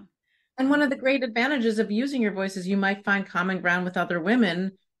 And one of the great advantages of using your voice is you might find common ground with other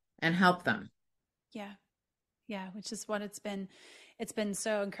women and help them. Yeah. Which is what it's been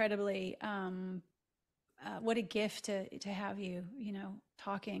so incredibly, what a gift to have you,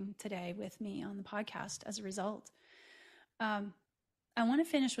 talking today with me on the podcast as a result. I want to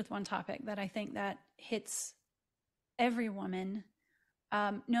finish with one topic that I think that hits every woman,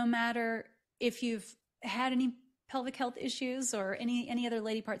 no matter if you've had any pelvic health issues or any other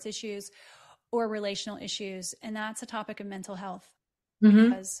lady parts issues or relational issues. And that's a topic of mental health,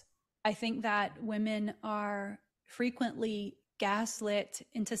 because I think that women are frequently gaslit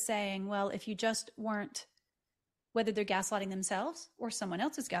into saying, well, if you just weren't, whether they're gaslighting themselves or someone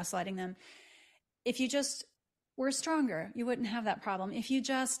else is gaslighting them, if you just were stronger, you wouldn't have that problem. If you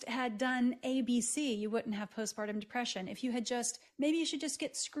just had done ABC, you wouldn't have postpartum depression. If you had maybe you should just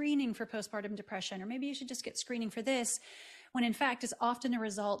get screening for postpartum depression, or maybe you should just get screening for this, when in fact is often a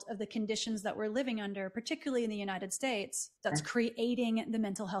result of the conditions that we're living under, particularly in the United States, that's creating the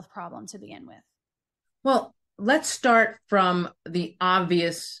mental health problem to begin with. Well, let's start from the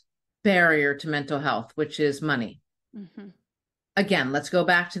obvious barrier to mental health, which is money. Mm-hmm. Again, let's go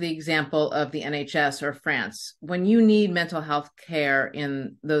back to the example of the NHS or France. When you need mental health care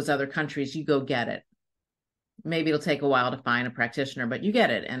in those other countries, you go get it. Maybe it'll take a while to find a practitioner, but you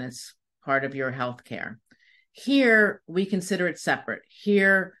get it, and it's part of your health care. Here, we consider it separate.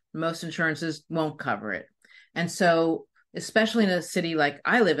 Here, most insurances won't cover it. And so, especially in a city like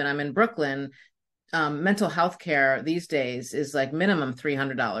I live in, I'm in Brooklyn, mental health care these days is like minimum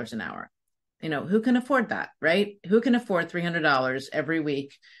 $300 an hour. Who can afford that, right? Who can afford $300 every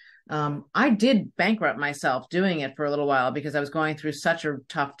week? I did bankrupt myself doing it for a little while because I was going through such a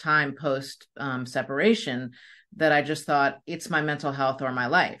tough time post separation that I just thought it's my mental health or my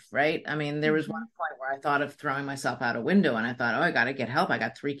life, right? I mean, there was one point where I thought of throwing myself out a window, and I thought, oh, I got to get help. I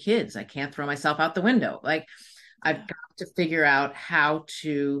got 3 kids. I can't throw myself out the window. Like, I've got to figure out how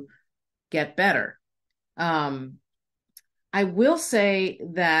to get better. I will say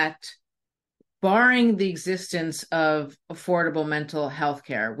that barring the existence of affordable mental health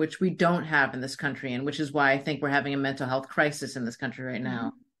care, which we don't have in this country, and which is why I think we're having a mental health crisis in this country right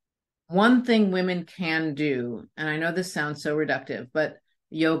now. One thing women can do, and I know this sounds so reductive, but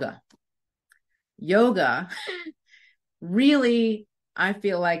yoga. yoga really, I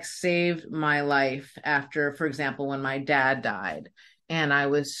feel like, saved my life after, for example, when my dad died. And I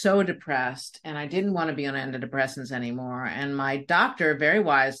was so depressed and I didn't want to be on antidepressants anymore. And my doctor very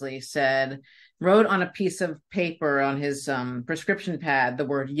wisely wrote on a piece of paper on his prescription pad the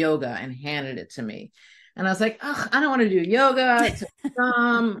word yoga and handed it to me. And I was like, oh, I don't want to do yoga. It's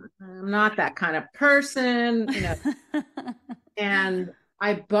dumb. I'm not that kind of person, you know. And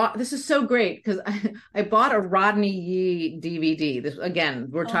this is so great because I bought a Rodney Yee DVD. This, again,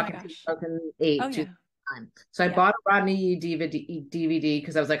 we're talking 2008, oh, yeah. time. So I bought a Rodney Yee DVD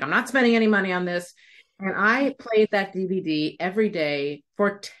because I was like, I'm not spending any money on this. And I played that DVD every day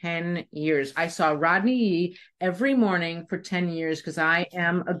for 10 years. I saw Rodney Yee every morning for 10 years because I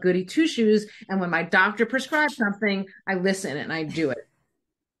am a goody two shoes. And when my doctor prescribes something, I listen and I do it.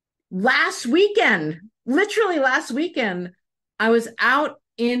 Literally last weekend, I was out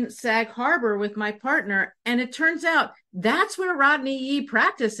in Sag Harbor with my partner, and it turns out that's where Rodney Yee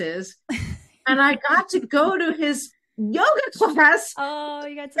practices. And I got to go to his yoga class. Oh,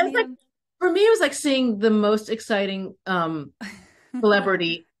 you got to meet him. For me, it was like seeing the most exciting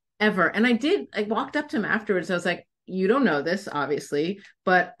celebrity ever. And I walked up to him afterwards. I was like, you don't know this, obviously,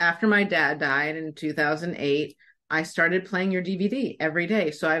 but after my dad died in 2008, I started playing your DVD every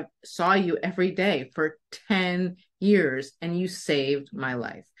day. So I saw you every day for 10 years and you saved my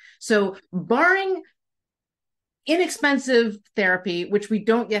life. So barring inexpensive therapy, which we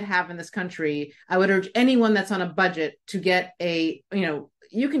don't yet have in this country, I would urge anyone that's on a budget to get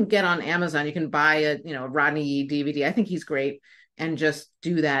you can get on Amazon, you can buy a Rodney Yee DVD. I think he's great, and just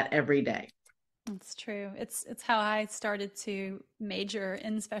do that every day. That's true. It's how I started to major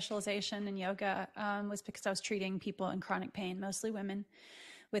in specialization in yoga, was because I was treating people in chronic pain, mostly women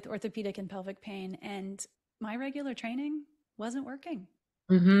with orthopedic and pelvic pain. And my regular training wasn't working.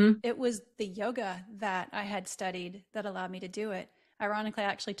 Mm-hmm. It was the yoga that I had studied that allowed me to do it. Ironically, I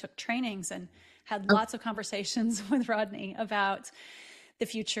actually took trainings and had lots of conversations with Rodney about the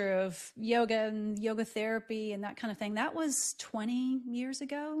future of yoga and yoga therapy and that kind of thing. That was 20 years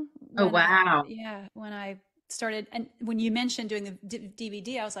ago. Oh, wow. When I started, and when you mentioned doing the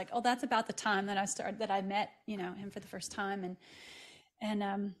DVD, I was like, oh, that's about the time that I met, him for the first time.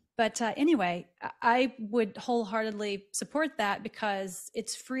 But anyway, I would wholeheartedly support that because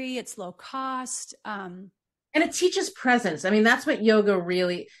it's free, it's low cost. And it teaches presence. I mean, that's what yoga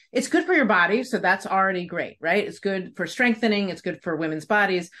really, it's good for your body. So that's already great, right? It's good for strengthening. It's good for women's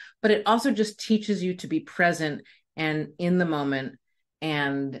bodies, but it also just teaches you to be present and in the moment.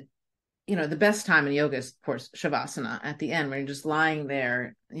 And, the best time in yoga is, of course, Shavasana at the end, where you're just lying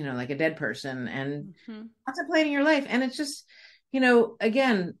there, like a dead person and contemplating your life. And it's just,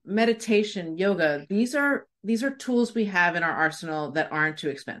 again, meditation, yoga, these are tools we have in our arsenal that aren't too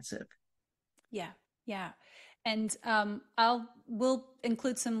expensive. Yeah. Yeah. And we'll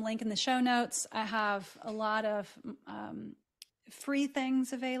include some link in the show notes. I have a lot of free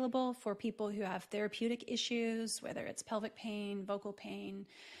things available for people who have therapeutic issues, whether it's pelvic pain, vocal pain,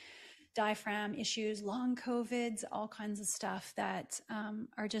 diaphragm issues, long COVIDs, all kinds of stuff that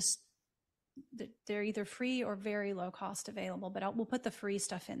are just, they're either free or very low cost available. But we'll put the free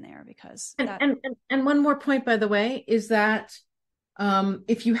stuff in there because and one more point, by the way, is that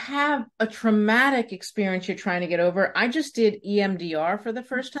if you have a traumatic experience you're trying to get over, I just did EMDR for the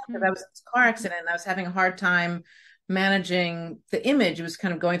first time because I was in a car accident and I was having a hard time managing the image. It was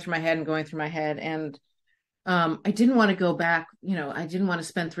kind of going through my head. And I didn't want to go back. I didn't want to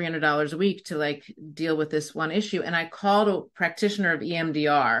spend $300 a week to deal with this one issue. And I called a practitioner of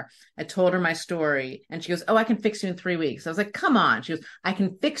EMDR. I told her my story and she goes, oh, I can fix you in 3 weeks. I was like, come on. She goes, I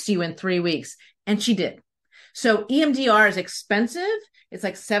can fix you in 3 weeks. And she did. So EMDR is expensive. It's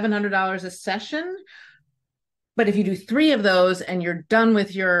like $700 a session. But if you do 3 of those and you're done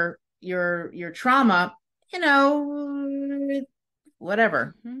with your trauma,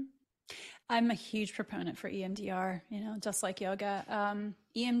 whatever. Mm-hmm. I'm a huge proponent for EMDR, just like yoga.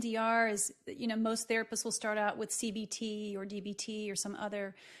 EMDR is, most therapists will start out with CBT or DBT or some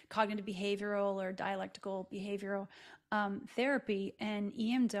other cognitive behavioral or dialectical behavioral therapy, and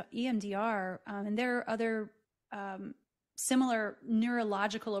EMDR, and there are other similar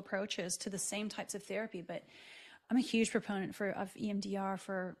neurological approaches to the same types of therapy, but I'm a huge proponent of EMDR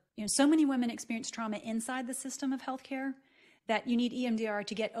for, so many women experience trauma inside the system of healthcare that you need EMDR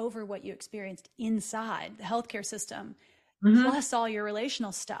to get over what you experienced inside the healthcare system, plus all your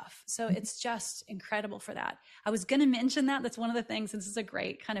relational stuff. So it's just incredible for that. I was going to mention that. That's one of the things. This is a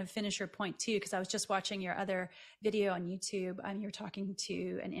great kind of finisher point too, because I was just watching your other video on YouTube and you're talking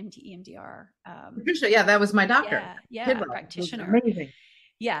to an EMDR. Yeah, that was my doctor. Yeah, practitioner. Amazing.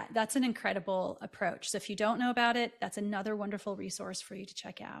 Yeah, that's an incredible approach. So if you don't know about it, that's another wonderful resource for you to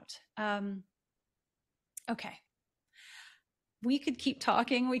check out. Okay. We could keep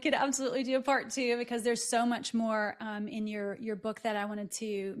talking. We could absolutely do a part two because there's so much more in your book that I wanted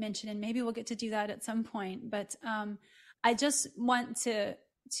to mention, and maybe we'll get to do that at some point. But I just want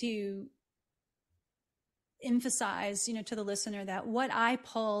to emphasize, to the listener that what I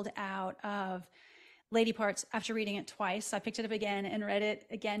pulled out of Lady Parts after reading it twice, I picked it up again and read it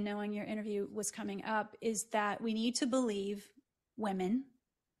again, knowing your interview was coming up, is that we need to believe women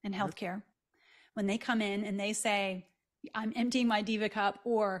in healthcare when they come in and they say, I'm emptying my diva cup,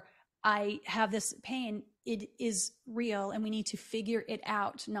 or I have this pain. It is real, and we need to figure it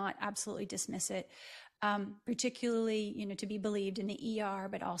out, not absolutely dismiss it. Particularly, to be believed in the ER,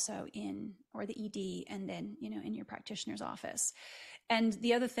 but also or the ED, and then, in your practitioner's office. And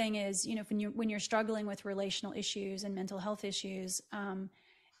the other thing is, when you're struggling with relational issues and mental health issues,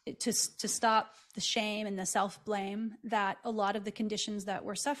 to stop the shame and the self-blame that a lot of the conditions that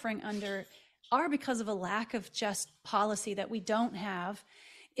we're suffering under are because of a lack of just policy that we don't have.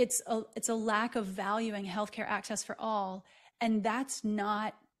 It's a lack of valuing healthcare access for all. And that's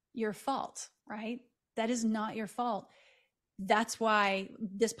not your fault, right? That is not your fault. That's why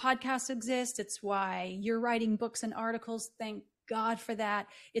this podcast exists. It's why you're writing books and articles. Thank God for that.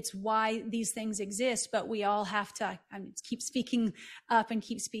 It's why these things exist, but we all have to keep speaking up and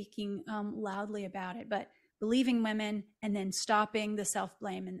keep speaking loudly about it. But believing women, and then stopping the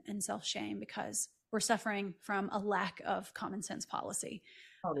self-blame and self-shame, because we're suffering from a lack of common sense policy.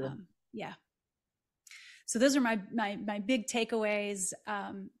 Oh, yeah. Yeah. So those are my big takeaways.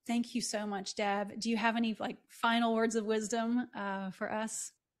 Thank you so much, Deb. Do you have any final words of wisdom for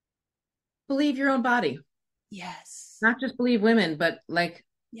us? Believe your own body. Yes. Not just believe women, but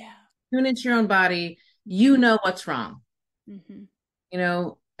yeah, tune into your own body. You know what's wrong. Mm-hmm.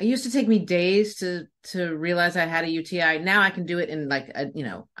 It used to take me days to realize I had a UTI. Now I can do it in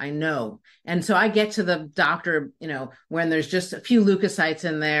I know. And so I get to the doctor, when there's just a few leukocytes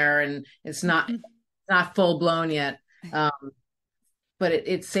in there and it's not full blown yet. But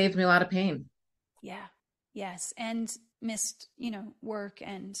it saved me a lot of pain. Yeah. Yes. And missed, work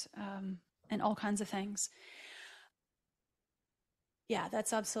and all kinds of things. Yeah,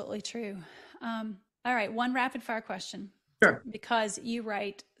 that's absolutely true. All right. One rapid fire question. Sure. Because you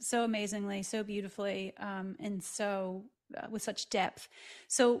write so amazingly, so beautifully, and so with such depth.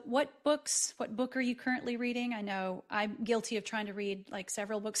 So what book are you currently reading? I know I'm guilty of trying to read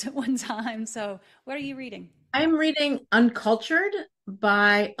several books at one time. So what are you reading? I'm reading Uncultured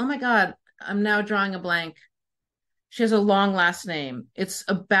by, oh my God, I'm now drawing a blank. She has a long last name. It's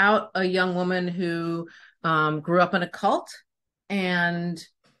about a young woman who grew up in a cult. And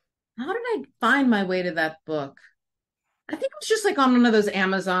how did I find my way to that book? I think it was just on one of those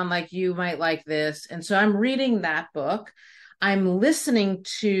Amazon, you might like this. And so I'm reading that book. I'm listening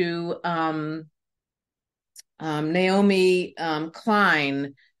to Naomi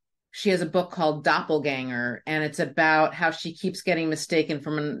Klein. She has a book called Doppelganger, and it's about how she keeps getting mistaken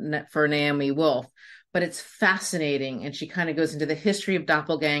for Naomi Wolf. But it's fascinating. And she kind of goes into the history of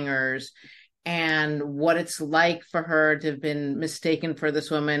doppelgangers and what it's like for her to have been mistaken for this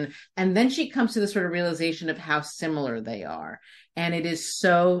woman. And then she comes to the sort of realization of how similar they are. And it is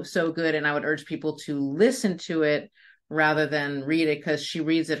so, so good. And I would urge people to listen to it rather than read it, because she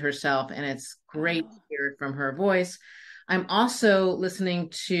reads it herself and it's great to hear it from her voice. I'm also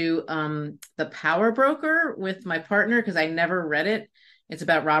listening to The Power Broker with my partner, because I never read it. It's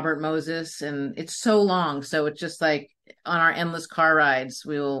about Robert Moses, and it's so long. So it's just on our endless car rides,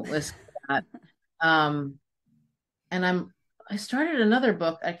 we will listen to that. And I started another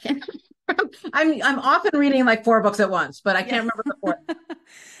book. I can't. I'm often reading 4 books at once, but I can't remember the fourth.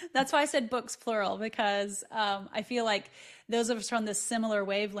 That's why I said books plural, because I feel like those of us from this similar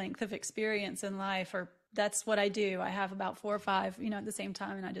wavelength of experience in life that's what I do. I have about 4 or 5, at the same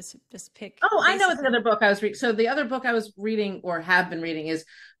time, and I just pick. Oh, I know the other book I was reading. So the other book I was reading, or have been reading, is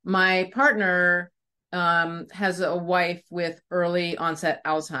my partner has a wife with early onset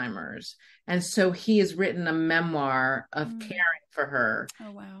Alzheimer's. And so he has written a memoir of caring for her.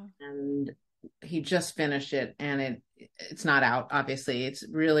 Oh, wow. And he just finished it, and it's not out, obviously. It's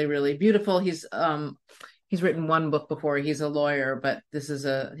really, really beautiful. He's written one book before. He's a lawyer, but this is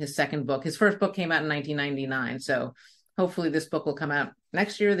his second book. His first book came out in 1999. So hopefully this book will come out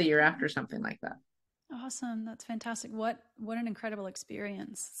next year, the year after, something like that. Awesome. That's fantastic. What an incredible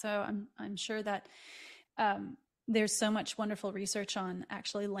experience. So I'm sure that there's so much wonderful research on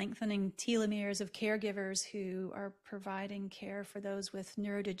actually lengthening telomeres of caregivers who are providing care for those with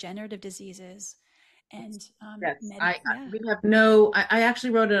neurodegenerative diseases. And Yes, yeah. we have no. I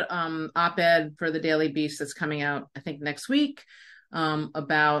actually wrote a op-ed for the Daily Beast that's coming out, I think, next week,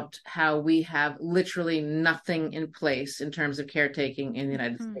 about how we have literally nothing in place in terms of caretaking in the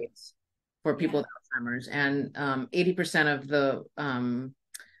United States for people with Alzheimer's, and 80% of the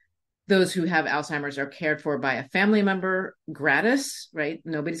those who have Alzheimer's are cared for by a family member gratis, right?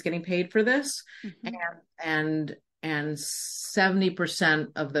 Nobody's getting paid for this, and 70%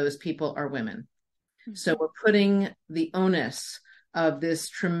 of those people are women. So we're putting the onus of this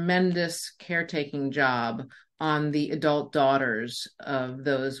tremendous caretaking job on the adult daughters of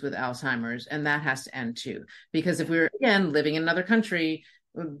those with Alzheimer's, and that has to end too. Because if we're, again, living in another country,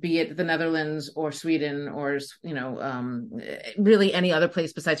 be it the Netherlands or Sweden or, really any other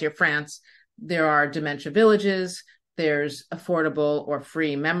place besides here, France, there are dementia villages, there's affordable or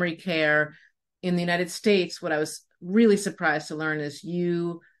free memory care. In the United States, what I was really surprised to learn is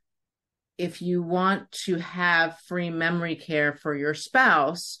if you want to have free memory care for your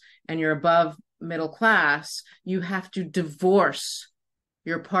spouse and you're above middle class, you have to divorce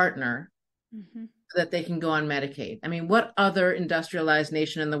your partner so that they can go on Medicaid. I mean, what other industrialized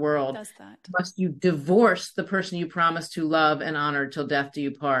nation in the world does that? Must you divorce the person you promised to love and honor till death do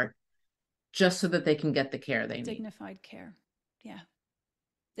you part, just so that they can get the care they need? Dignified care. Yeah.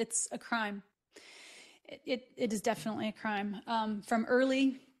 It's a crime. It is definitely a crime. From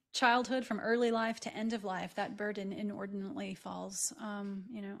early childhood, from early life to end of life, that burden inordinately falls,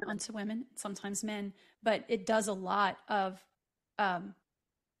 onto women, sometimes men, but it does a lot of,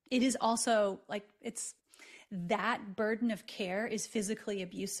 it is also like, that burden of care is physically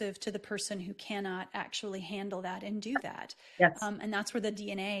abusive to the person who cannot actually handle that and do that. Yes. And that's where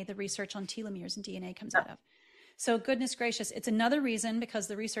the research on telomeres and DNA comes out of. So goodness gracious, it's another reason, because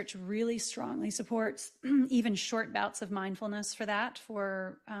the research really strongly supports even short bouts of mindfulness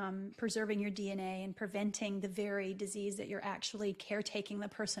for preserving your DNA and preventing the very disease that you're actually caretaking the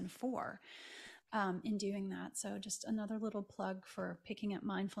person for in doing that. So just another little plug for picking up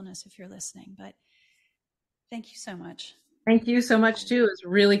mindfulness if you're listening. But thank you so much. Thank you so much too. It's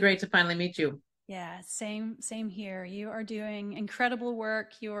really great to finally meet you. Yeah, same here. You are doing incredible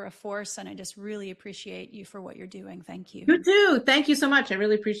work. You're a force, and I just really appreciate you for what you're doing. Thank you. You too. Thank you so much. I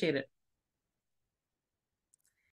really appreciate it.